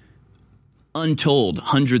caused untold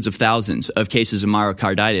hundreds of thousands of cases of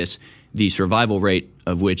myocarditis, the survival rate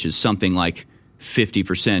of which is something like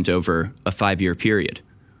 50% over a 5-year period.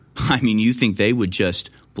 You think they would just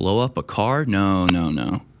blow up a car? No.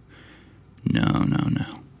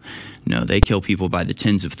 No, they kill people by the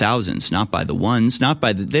tens of thousands, not by the ones,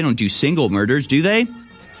 they don't do single murders, do they?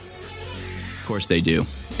 Of course they do,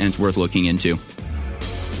 and it's worth looking into.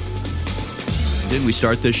 Didn't we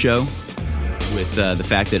start this show with the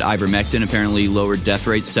fact that ivermectin apparently lowered death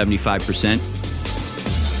rates 75%?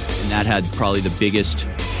 And that had probably the biggest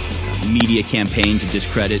media campaign to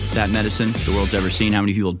discredit that medicine the world's ever seen. How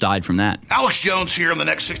many people died from that? Alex Jones here in the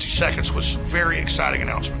next 60 seconds with some very exciting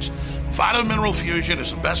announcements. Vitamin Mineral Fusion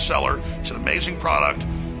is a bestseller. It's an amazing product.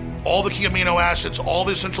 All the key amino acids, all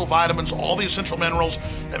the essential vitamins, all the essential minerals.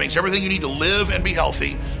 That makes everything you need to live and be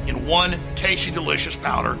healthy in one tasty, delicious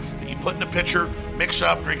powder that you put in a pitcher, mix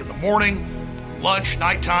up, drink in the morning, lunch,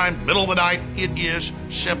 nighttime, middle of the night. It is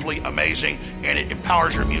simply amazing, and it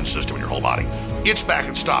empowers your immune system and your whole body. It's back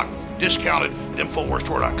in stock. Discounted at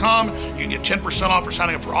InfoWarsStore.com. You can get 10% off for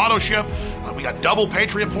signing up for auto ship. We got double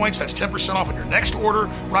Patriot points. That's 10% off on your next order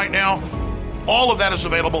right now. All of that is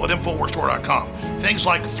available at InfoWarsStore.com. Things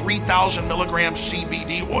like 3,000 milligrams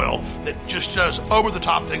CBD oil that just does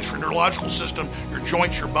over-the-top things for your neurological system, your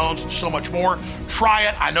joints, your bones, and so much more. Try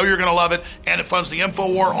it. I know you're going to love it. And it funds the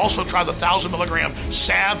InfoWar. Also try the 1,000 milligram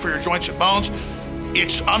salve for your joints and bones.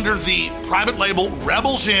 It's under the private label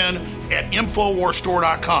Rebels In at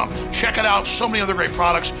InfoWarsStore.com. Check it out. So many other great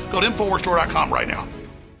products. Go to InfoWarsStore.com right now.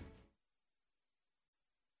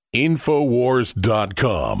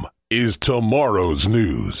 InfoWars.com is tomorrow's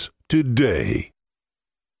news today.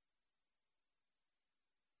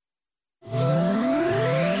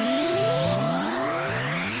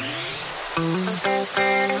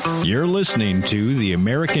 You're listening to The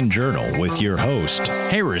American Journal with your host,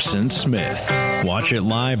 Harrison Smith. Watch it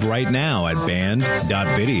live right now at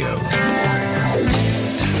band.video.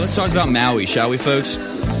 Let's talk about Maui, shall we, folks?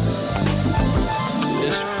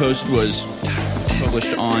 This post was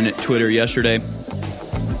published on Twitter yesterday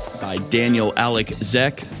by Daniel Alec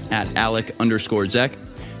Zek at Alec_Zek.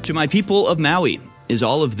 To my people of Maui, is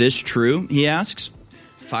all of this true? He asks.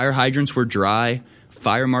 Fire hydrants were dry.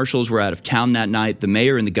 Fire marshals were out of town that night. The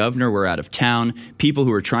mayor and the governor were out of town. People who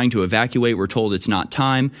were trying to evacuate were told it's not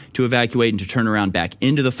time to evacuate and to turn around back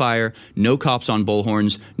into the fire. No cops on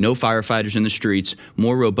bullhorns. No firefighters in the streets.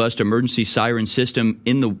 More robust emergency siren system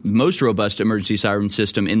in the most robust emergency siren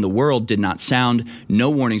system in the world did not sound. No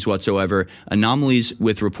warnings whatsoever. Anomalies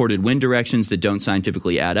with reported wind directions that don't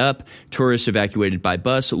scientifically add up. Tourists evacuated by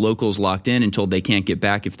bus. Locals locked in and told they can't get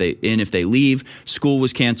back if they leave. School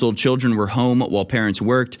was canceled. Children were home while parents deterrence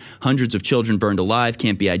worked. Hundreds of children burned alive,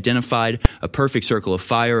 can't be identified. A perfect circle of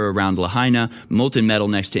fire around Lahaina. Molten metal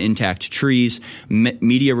next to intact trees.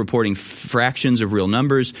 Media reporting fractions of real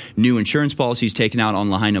numbers. New insurance policies taken out on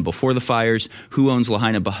Lahaina before the fires. Who owns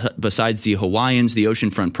Lahaina besides the Hawaiians, the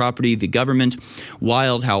oceanfront property, the government?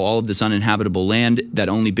 Wild how all of this uninhabitable land that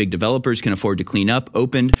only big developers can afford to clean up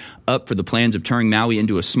opened up for the plans of turning Maui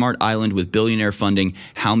into a smart island with billionaire funding.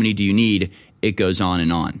 How many do you need? It goes on.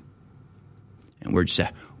 And we're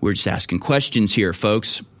just asking questions here,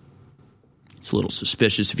 folks. It's a little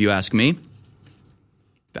suspicious if you ask me. In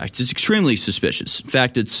fact, it's extremely suspicious. In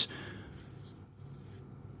fact, it's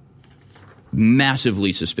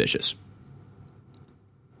massively suspicious.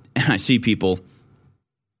 And I see people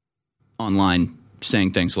online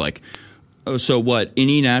saying things like, oh, so what?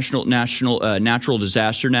 Any natural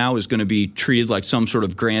disaster now is going to be treated like some sort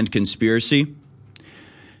of grand conspiracy?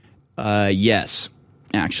 Yes.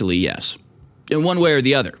 Actually, yes. In one way or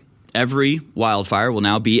the other. Every wildfire will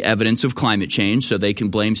now be evidence of climate change, so they can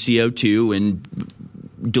blame CO2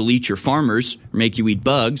 and delete your farmers, make you eat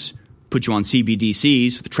bugs, put you on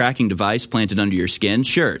CBDCs with a tracking device planted under your skin.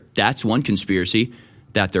 Sure, that's one conspiracy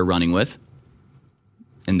that they're running with.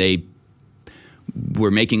 And they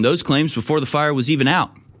were making those claims before the fire was even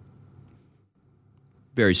out.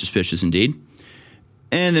 Very suspicious indeed.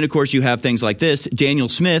 And then, of course, you have things like this. Danielle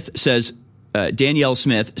Smith says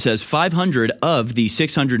 500 of the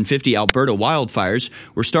 650 Alberta wildfires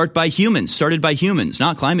were started by humans,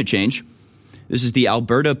 not climate change. This is the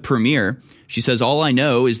Alberta Premier. She says, all I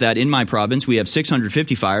know is that in my province, we have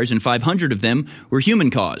 650 fires and 500 of them were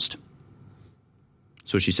human caused.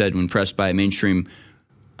 So she said when pressed by a mainstream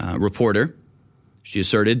reporter. She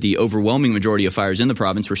asserted the overwhelming majority of fires in the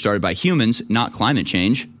province were started by humans, not climate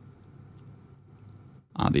change.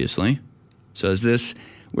 Obviously. So is this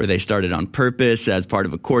where they started on purpose as part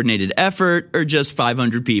of a coordinated effort, or just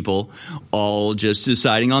 500 people all just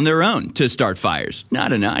deciding on their own to start fires? I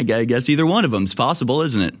don't know. I guess either one of them is possible,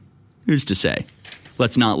 isn't it? Who's to say?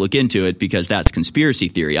 Let's not look into it because that's conspiracy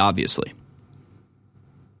theory, obviously.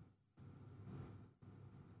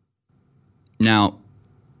 Now,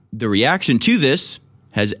 the reaction to this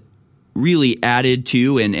has really added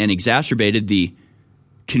to and exacerbated the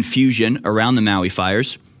confusion around the Maui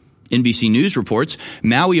fires. NBC News reports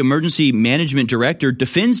Maui Emergency Management Director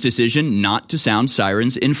defends decision not to sound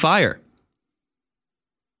sirens in fire.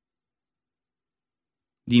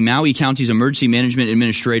 The Maui County's Emergency Management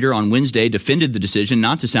Administrator on Wednesday defended the decision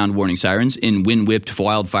not to sound warning sirens in wind-whipped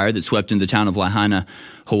wildfire that swept into the town of Lahaina,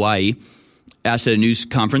 Hawaii. Asked at a news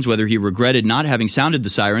conference whether he regretted not having sounded the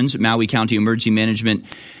sirens, Maui County Emergency Management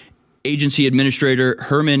Agency Administrator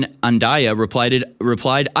Herman Andaya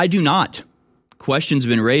replied, I do not. Questions have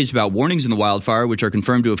been raised about warnings in the wildfire, which are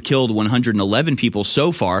confirmed to have killed 111 people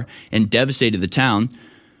so far and devastated the town.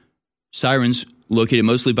 Sirens, located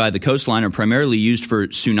mostly by the coastline, are primarily used for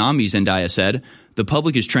tsunamis, Andaya said. The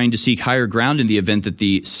public is trained to seek higher ground in the event that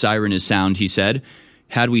the siren is sound, he said.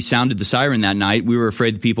 Had we sounded the siren that night, we were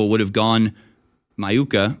afraid the people would have gone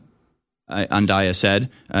Maiuka, Andaya said,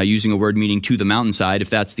 using a word meaning to the mountainside. If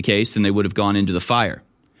that's the case, then they would have gone into the fire.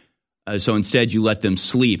 So instead, you let them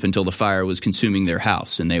sleep until the fire was consuming their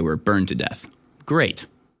house and they were burned to death. Great.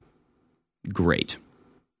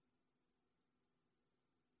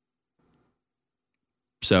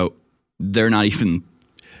 So they're not even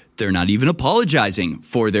apologizing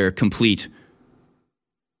for their complete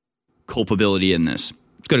culpability in this.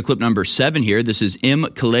 Let's go to clip number 7 here. This is M.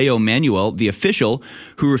 Kaleo Manuel, the official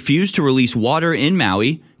who refused to release water in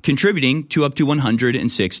Maui, contributing to up to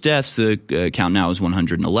 106 deaths. The count now is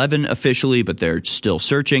 111 officially, but they're still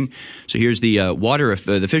searching. So here's the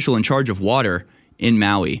the official in charge of water in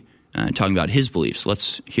Maui talking about his beliefs.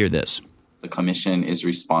 Let's hear this. The commission is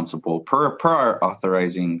responsible, per our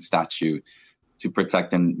authorizing statute, to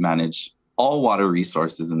protect and manage all water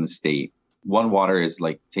resources in the state. One Water is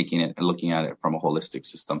like taking it and looking at it from a holistic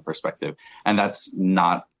system perspective. And that's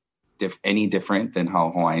not any different than how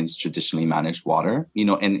Hawaiians traditionally managed water. You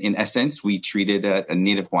know, in essence,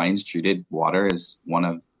 Native Hawaiians treated water as one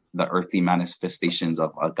of the earthly manifestations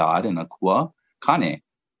of a god and a kua kane.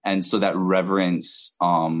 And so that reverence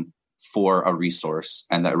for a resource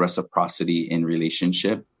and that reciprocity in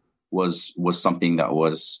relationship was something that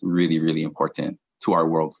was really, really important to our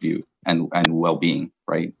worldview and well-being,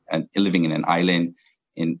 right? And living in an island,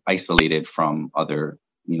 isolated from other,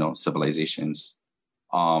 civilizations.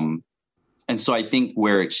 And so I think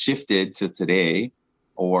where it shifted to today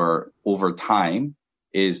or over time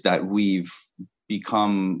is that we've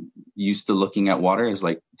become used to looking at water as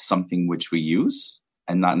like something which we use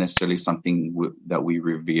and not necessarily something that we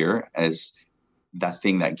revere as that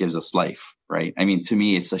thing that gives us life, right? I mean, to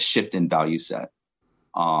me, it's a shift in value set.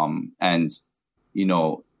 And, you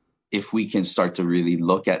know, if we can start to really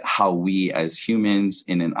look at how we as humans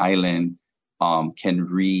in an island can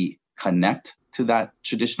reconnect to that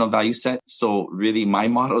traditional value set. So really my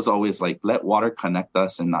motto is always like, let water connect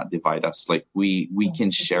us and not divide us. Like we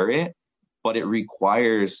can share it, but it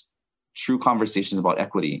requires true conversations about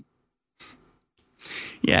equity.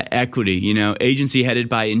 Yeah, equity. You know, agency headed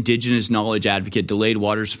by indigenous knowledge advocate delayed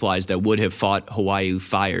water supplies that would have fought Hawaii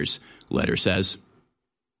fires, letter says.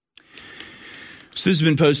 So this has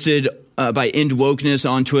been posted by End Wokeness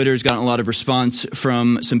on Twitter. Has gotten a lot of response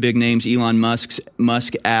from some big names. Elon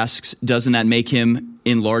Musk asks, doesn't that make him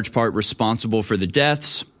in large part responsible for the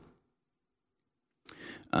deaths?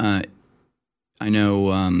 I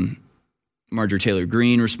know Marjorie Taylor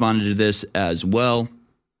Greene responded to this as well.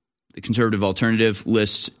 The conservative alternative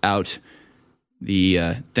lists out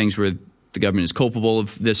the things where the government is culpable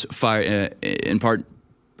of this fire, in part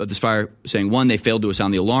of this fire, saying, 1, they failed to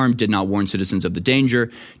sound the alarm, did not warn citizens of the danger.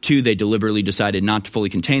 2, they deliberately decided not to fully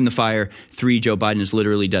contain the fire. 3, Joe Biden has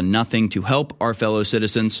literally done nothing to help our fellow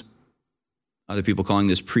citizens. Other people calling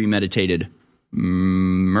this premeditated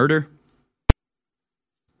murder.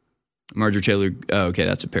 Marjorie Taylor, okay,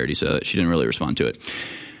 that's a parody, so she didn't really respond to it.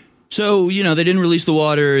 So, you know, they didn't release the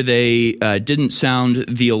water. They didn't sound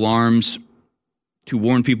the alarms to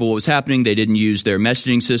warn people what was happening. They didn't use their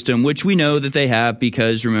messaging system, which we know that they have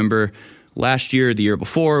because, remember, last year, the year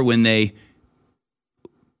before, when they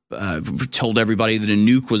told everybody that a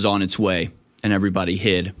nuke was on its way and everybody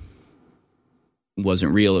hid. It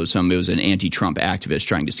wasn't real. It was an anti-Trump activist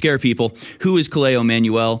trying to scare people. Who is Kaleo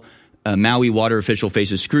Manuel? A Maui water official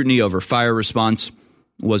faces scrutiny over fire response.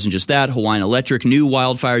 It wasn't just that. Hawaiian Electric knew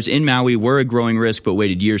wildfires in Maui were a growing risk, but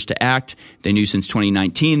waited years to act. They knew since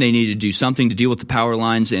 2019 they needed to do something to deal with the power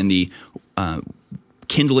lines and the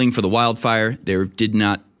kindling for the wildfire. They did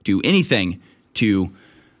not do anything to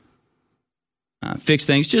fix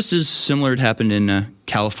things, just as similar had happened in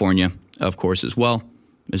California, of course, as well,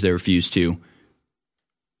 as they refused to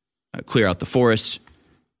clear out the forest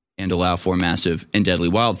and allow for massive and deadly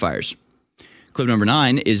wildfires. Clip number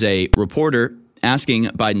 9 is a reporter asking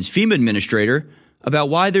Biden's FEMA administrator about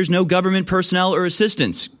why there's no government personnel or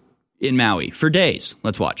assistance in Maui for days.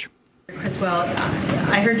 Let's watch. Well,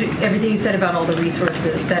 I heard everything you said about all the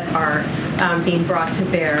resources that are being brought to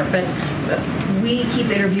bear, but we keep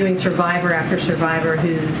interviewing survivor after survivor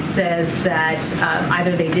who says that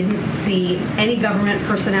either they didn't see any government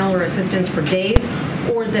personnel or assistance for days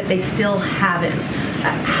or that they still haven't.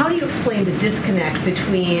 How do you explain the disconnect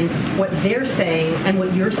between what they're saying and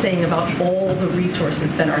what you're saying about all the resources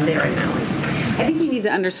that are there in Maui? I think you need to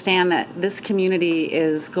understand that this community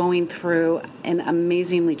is going through an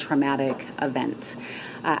amazingly traumatic event.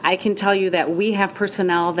 I can tell you that we have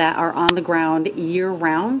personnel that are on the ground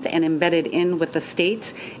year-round and embedded in with the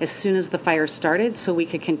state as soon as the fire started, so we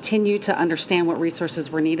could continue to understand what resources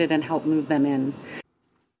were needed and help move them in.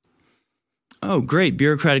 Oh, great.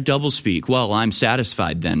 Bureaucratic doublespeak. Well, I'm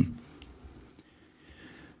satisfied then.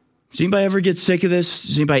 Does anybody ever get sick of this?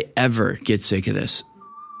 Does anybody ever get sick of this?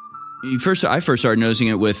 I first started noticing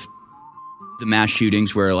it with the mass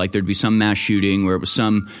shootings where like there'd be some mass shooting where it was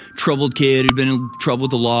some troubled kid who'd been in trouble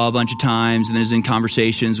with the law a bunch of times and then is in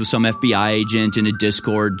conversations with some FBI agent in a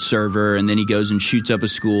Discord server, and then he goes and shoots up a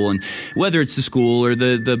school. And whether it's the school or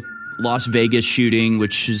the Las Vegas shooting,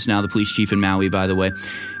 which is now the police chief in Maui, by the way,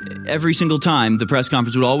 every single time the press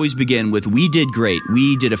conference would always begin with, "We did great.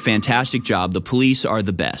 We did a fantastic job. The police are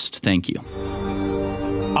the best. Thank you."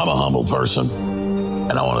 I'm a humble person,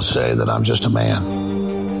 and I want to say that I'm just a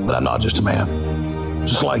man, but I'm not just a man.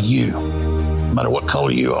 Just like you, no matter what color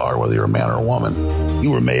you are, whether you're a man or a woman, you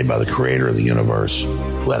were made by the creator of the universe,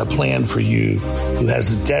 who had a plan for you, who has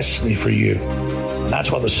a destiny for you. And that's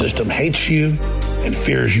why the system hates you and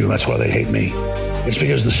fears you, and that's why they hate me. It's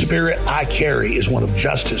because the spirit I carry is one of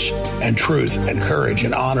justice and truth and courage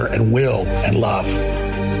and honor and will and love.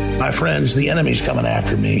 My friends, the enemy's coming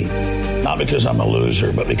after me, not because I'm a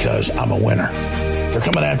loser, but because I'm a winner. They're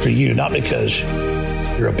coming after you, not because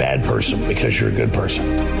you're a bad person, because you're a good person,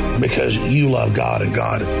 because you love God and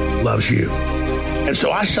God loves you. And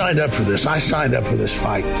so I signed up for this. I signed up for this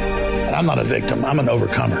fight. And I'm not a victim. I'm an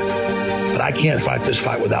overcomer. But I can't fight this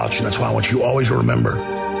fight without you. That's why I want you to always remember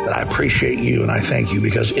that I appreciate you and I thank you,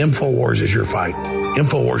 because InfoWars is your fight.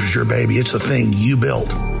 InfoWars is your baby. It's the thing you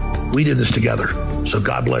built. We did this together. So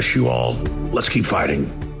God bless you all. Let's keep fighting.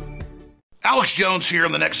 Alex Jones here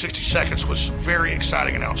in the next 60 seconds with some very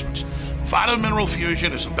exciting announcements. Vitamin Mineral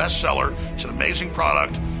Fusion is a bestseller. It's an amazing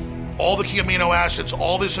product. all the key amino acids,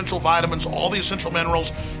 all the essential vitamins, all the essential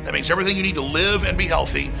minerals. That means everything you need to live and be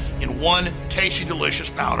healthy in one tasty, delicious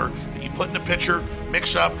powder that you put in a pitcher,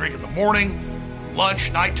 mix up, drink in the morning,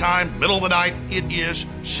 lunch, nighttime, middle of the night. It is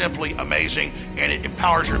simply amazing, and it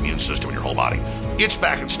empowers your immune system and your whole body. It's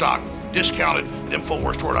back in stock, discounted at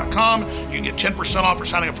InfoWarsStore.com. You can get 10% off for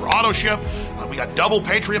signing up for auto ship. We got double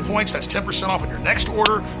Patriot points. That's 10% off on your next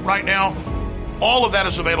order right now. All of that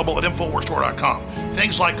is available at InfoWarsStore.com.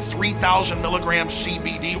 Things like 3,000 milligrams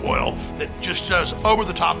CBD oil that just does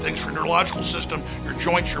over-the-top things for your neurological system, your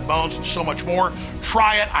joints, your bones, and so much more.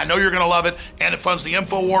 Try it. I know you're going to love it, and it funds the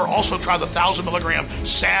InfoWar. Also, try the 1,000 milligram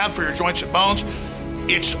salve for your joints and bones.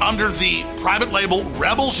 It's under the private label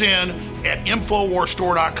Rebels In at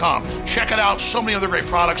InfoWarsStore.com. Check it out. So many other great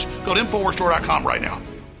products. Go to InfoWarsStore.com right now.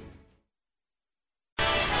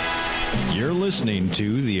 You're listening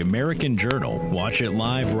to The American Journal. Watch it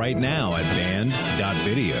live right now at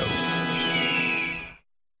band.video.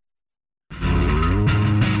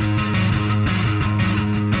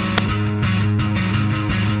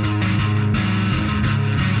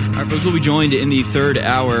 All right, folks, we'll be joined in the third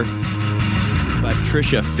hour by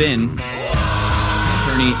Patricia Finn,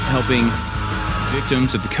 attorney helping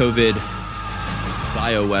victims of the COVID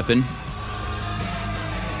bioweapon.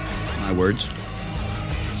 My words.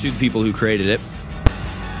 To the people who created it.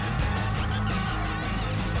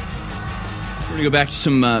 We're going to go back to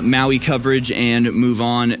some Maui coverage and move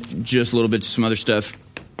on just a little bit to some other stuff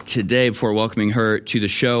today before welcoming her to the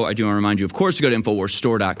show. I do want to remind you, of course, to go to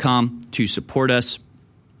InfoWarsStore.com to support us.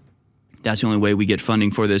 That's the only way we get funding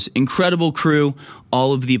for this incredible crew,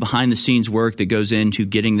 all of the behind-the-scenes work that goes into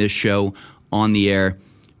getting this show on the air,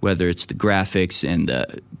 whether it's the graphics and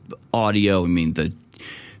the audio, the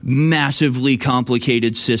massively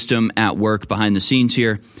complicated system at work behind the scenes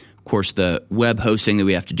here. Of course, the web hosting that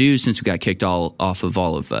we have to do since we got kicked off of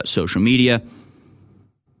all of social media.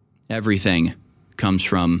 Everything comes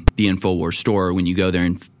from the InfoWars store when you go there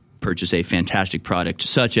and purchase a fantastic product,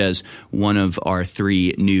 such as one of our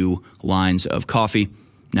 3 new lines of coffee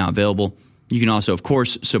now available. You can also, of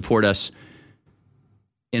course, support us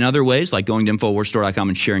in other ways, like going to InfoWarsStore.com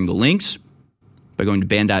and sharing the links, by going to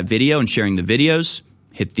band.video and sharing the videos.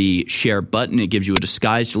 Hit the share button. It gives you a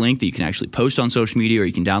disguised link that you can actually post on social media, or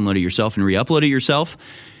you can download it yourself and re-upload it yourself.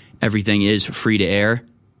 Everything is free to air,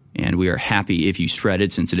 and we are happy if you spread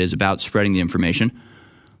it, since it is about spreading the information.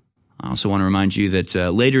 I also want to remind you that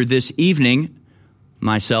later this evening,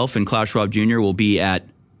 myself and Klaus Schwab Jr. will be at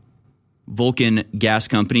Vulcan Gas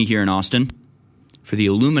Company here in Austin for the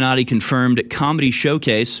Illuminati-confirmed comedy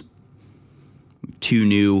showcase. 2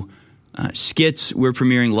 new skits. We're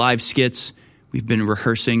premiering live skits. We've been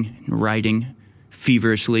rehearsing and writing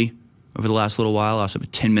feverishly over the last little while. I also have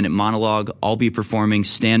a 10-minute monologue. I'll be performing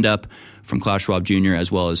stand-up from Klaus Schwab Jr. as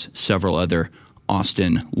well as several other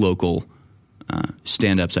Austin local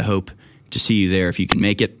stand-ups. I hope to see you there if you can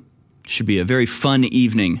make it. Should be a very fun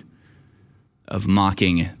evening of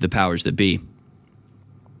mocking the powers that be.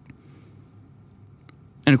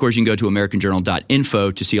 And, of course, you can go to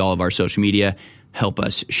AmericanJournal.info to see all of our social media. Help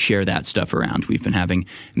us share that stuff around. We've been having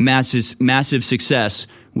massive success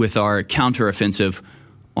with our counteroffensive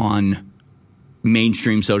on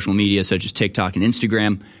mainstream social media such as TikTok and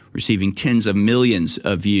Instagram, receiving tens of millions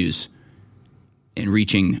of views and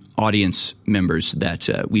reaching audience members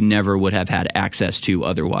that we never would have had access to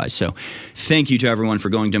otherwise. So thank you to everyone for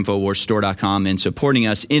going to InfoWarsStore.com and supporting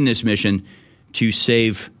us in this mission to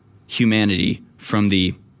save humanity from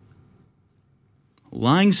the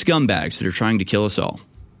lying scumbags that are trying to kill us all.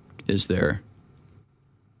 Is there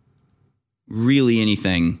really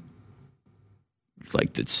anything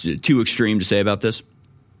like that's too extreme to say about this?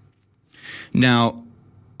 Now,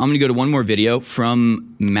 I'm going to go to one more video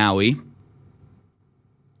from Maui.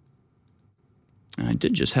 I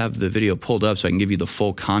did just have the video pulled up so I can give you the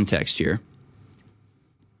full context here.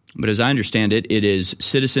 But as I understand it, it is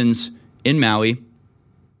citizens in Maui.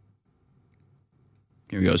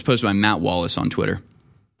 Here we go. It's posted by Matt Wallace on Twitter.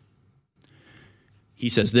 He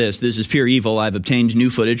says this is pure evil. I've obtained new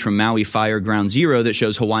footage from Maui Fire Ground Zero that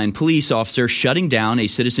shows Hawaiian police officer shutting down a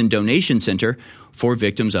citizen donation center for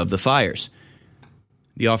victims of the fires.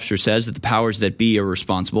 The officer says that the powers that be are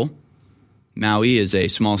responsible. Maui is a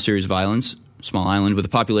small series of islands, small island with a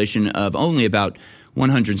population of only about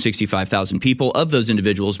 165,000 people. Of those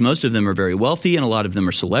individuals, most of them are very wealthy and a lot of them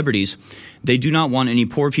are celebrities. They do not want any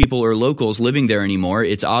poor people or locals living there anymore.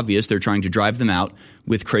 It's obvious they're trying to drive them out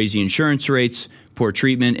with crazy insurance rates, poor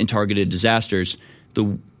treatment, and targeted disasters.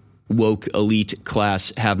 The woke elite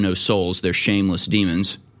class have no souls. They're shameless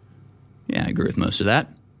demons. Yeah, I agree with most of that.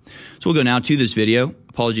 So we'll go now to this video.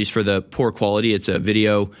 Apologies for the poor quality. It's a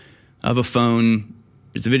video of a phone.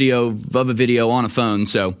 It's a video of a video on a phone,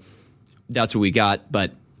 so that's what we got.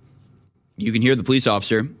 But you can hear the police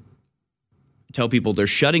officer tell people they're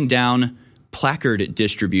shutting down placard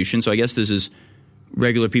distribution. So I guess this is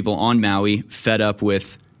regular people on Maui fed up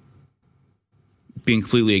with being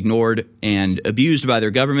completely ignored and abused by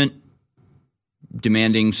their government,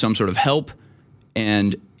 demanding some sort of help.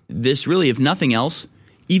 And this really, if nothing else,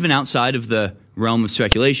 even outside of the realm of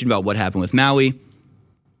speculation about what happened with Maui,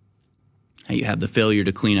 you have the failure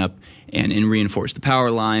to clean up and reinforce the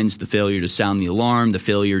power lines, the failure to sound the alarm, the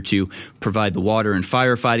failure to provide the water and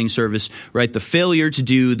firefighting service, right? The failure to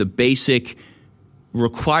do the basic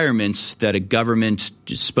requirements that a government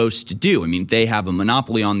is supposed to do. I mean, they have a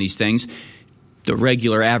monopoly on these things. The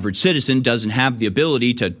regular average citizen doesn't have the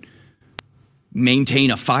ability to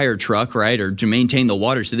maintain a fire truck, right, or to maintain the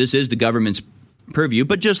water. So this is the government's purview.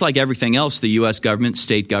 But just like everything else the U.S. government,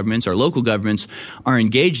 state governments, our local governments are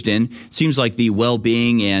engaged in, it seems like the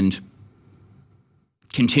well-being and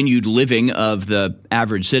continued living of the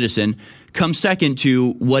average citizen comes second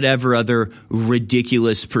to whatever other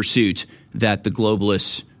ridiculous pursuit that the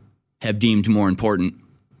globalists have deemed more important,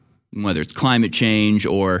 whether it's climate change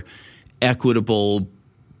or equitable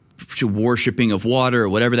worshiping of water or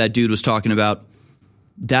whatever that dude was talking about.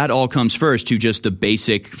 That all comes first to just the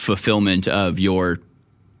basic fulfillment of your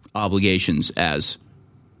obligations as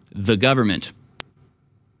the government.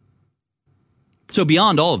 So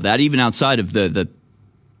beyond all of that, even outside of the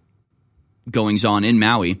goings-on in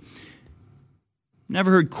Maui,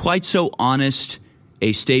 never heard quite so honest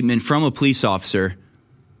a statement from a police officer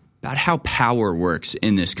about how power works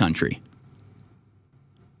in this country.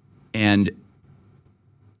 And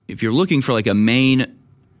if you're looking for like a main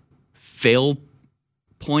fail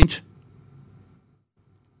point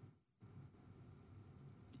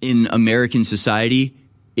in American society,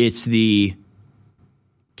 it's the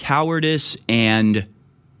cowardice and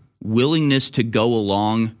willingness to go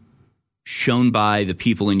along shown by the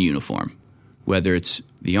people in uniform, whether it's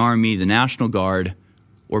the Army, the National Guard,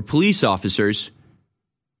 or police officers.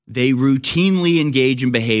 They routinely engage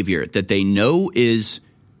in behavior that they know is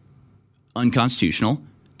unconstitutional,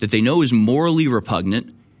 that they know is morally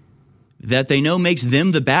repugnant, that they know makes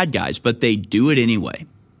them the bad guys, but they do it anyway.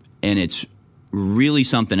 And it's really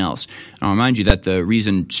something else. And I'll remind you that the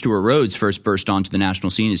reason Stuart Rhodes first burst onto the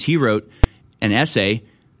national scene is he wrote an essay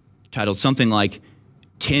titled something like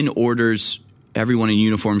 10 Orders Everyone in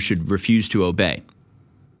Uniform Should Refuse to Obey.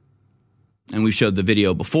 And we showed the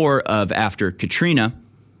video before of after Katrina,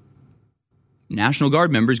 National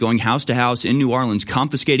Guard members going house to house in New Orleans,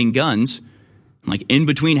 confiscating guns. Like in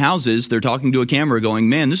between houses, they're talking to a camera going,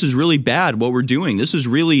 man, this is really bad what we're doing. This is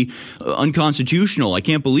really unconstitutional. I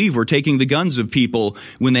can't believe we're taking the guns of people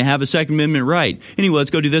when they have a Second Amendment right. Anyway, let's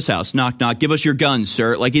go to this house. Knock, knock. Give us your guns,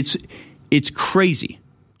 sir. Like it's crazy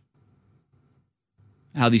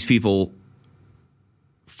how these people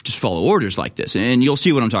just follow orders like this. And you'll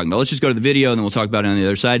see what I'm talking about. Let's just go to the video and then we'll talk about it on the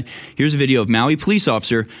other side. Here's a video of Maui police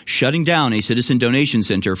officer shutting down a citizen donation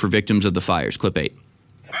center for victims of the fires. Clip 8.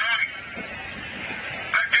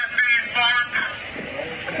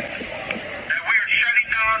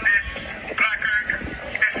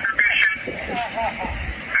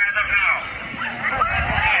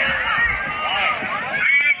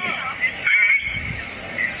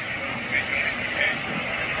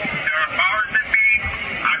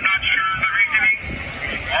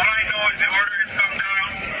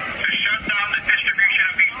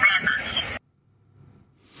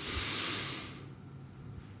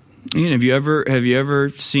 Ian, have you ever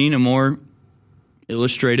seen a more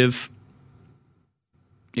illustrative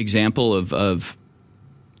example of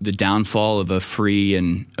the downfall of a free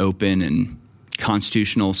and open and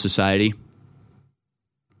constitutional society?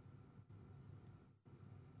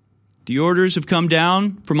 The orders have come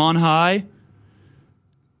down from on high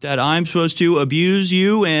that I'm supposed to abuse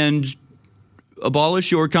you and abolish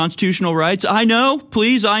your constitutional rights. I know,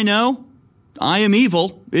 please, I know. I am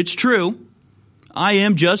evil. It's true. I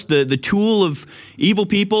am just the tool of evil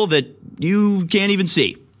people that you can't even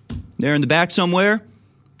see. They're in the back somewhere.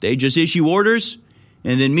 They just issue orders.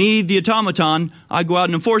 And then me, the automaton, I go out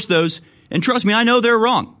and enforce those. And trust me, I know they're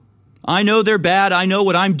wrong. I know they're bad. I know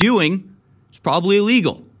what I'm doing is probably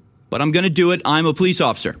illegal. But I'm going to do it. I'm a police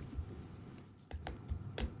officer.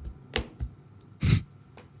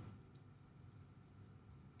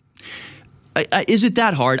 Is it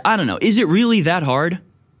that hard? I don't know. Is it really that hard?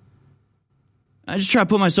 I just try to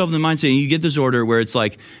put myself in the mindset. You get this order where it's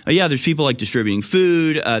like, yeah, there's people like distributing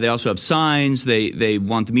food. They also have signs. They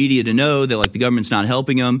want the media to know that like the government's not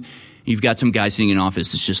helping them. You've got some guy sitting in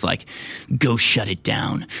office that's just like, go shut it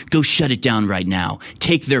down. Go shut it down right now.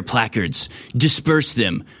 Take their placards. Disperse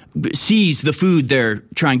them. Seize the food they're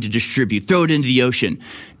trying to distribute. Throw it into the ocean.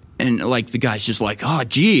 And like the guy's just like, oh,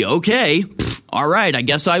 gee, okay. All right, I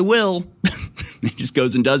guess I will. He just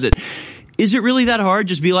goes and does it. Is it really that hard?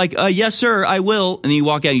 Just be like, yes, sir, I will. And then you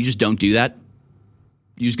walk out and you just don't do that.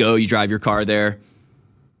 You just go, you drive your car there.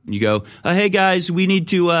 You go, hey, guys, we need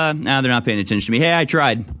to, they're not paying attention to me. Hey, I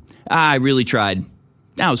tried. I really tried.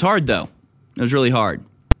 That was hard, though. It was really hard.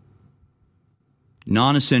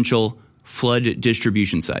 Non-essential flood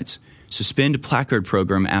distribution sites. Suspend placard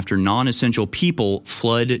program after non-essential people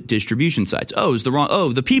flood distribution sites. Oh, it was the wrong.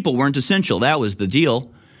 Oh, the people weren't essential. That was the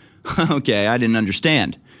deal. Okay, I didn't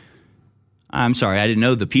understand. I'm sorry, I didn't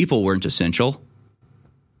know the people weren't essential.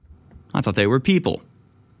 I thought they were people.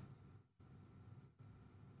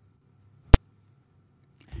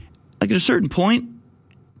 Like at a certain point,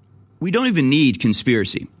 we don't even need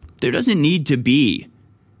conspiracy. There doesn't need to be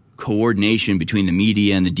coordination between the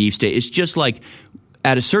media and the deep state. It's just like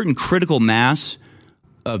at a certain critical mass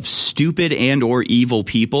of stupid and or evil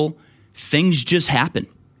people, things just happen.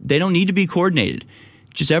 They don't need to be coordinated.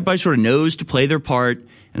 Just everybody sort of knows to play their part.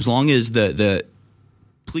 As long as the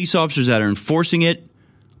police officers that are enforcing it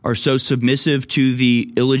are so submissive to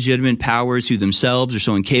the illegitimate powers who themselves are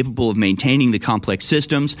so incapable of maintaining the complex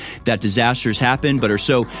systems that disasters happen, but are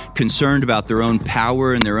so concerned about their own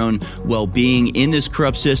power and their own well-being in this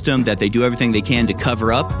corrupt system that they do everything they can to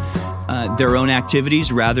cover up their own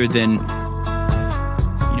activities rather than,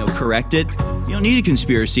 correct it. You don't need a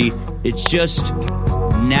conspiracy. It's just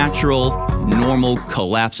natural, normal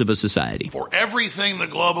collapse of a society. For everything the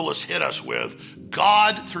globalists hit us with,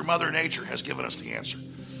 God, through Mother Nature, has given us the answer.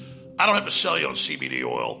 I don't have to sell you on CBD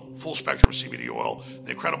oil, full spectrum of CBD oil,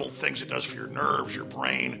 the incredible things it does for your nerves, your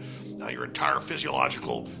brain, your entire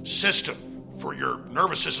physiological system, for your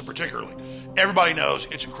nervous system particularly. Everybody knows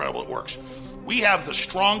it's incredible. It works. We have the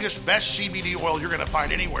strongest, best CBD oil you're going to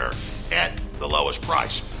find anywhere at the lowest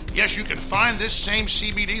price. Yes, you can find this same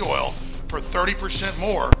CBD oil for 30%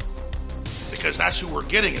 more because that's who we're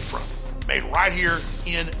getting it from. Made right here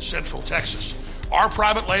in Central Texas. Our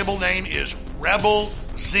private label name is Rebel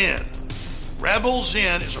Zen. Rebel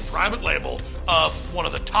Zen is a private label of one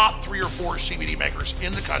of the top 3 or 4 CBD makers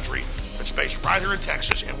in the country that's based right here in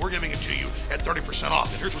Texas, and we're giving it to you at 30%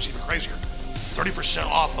 off. And here's what's even crazier. 30%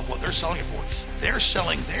 off of what they're selling it for. They're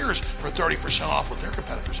selling theirs for 30% off what their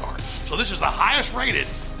competitors are. So this is the highest rated,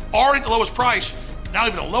 already at the lowest price, not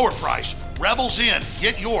even a lower price. Rebel Zen.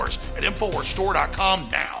 Get yours at InfoWarsStore.com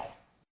now.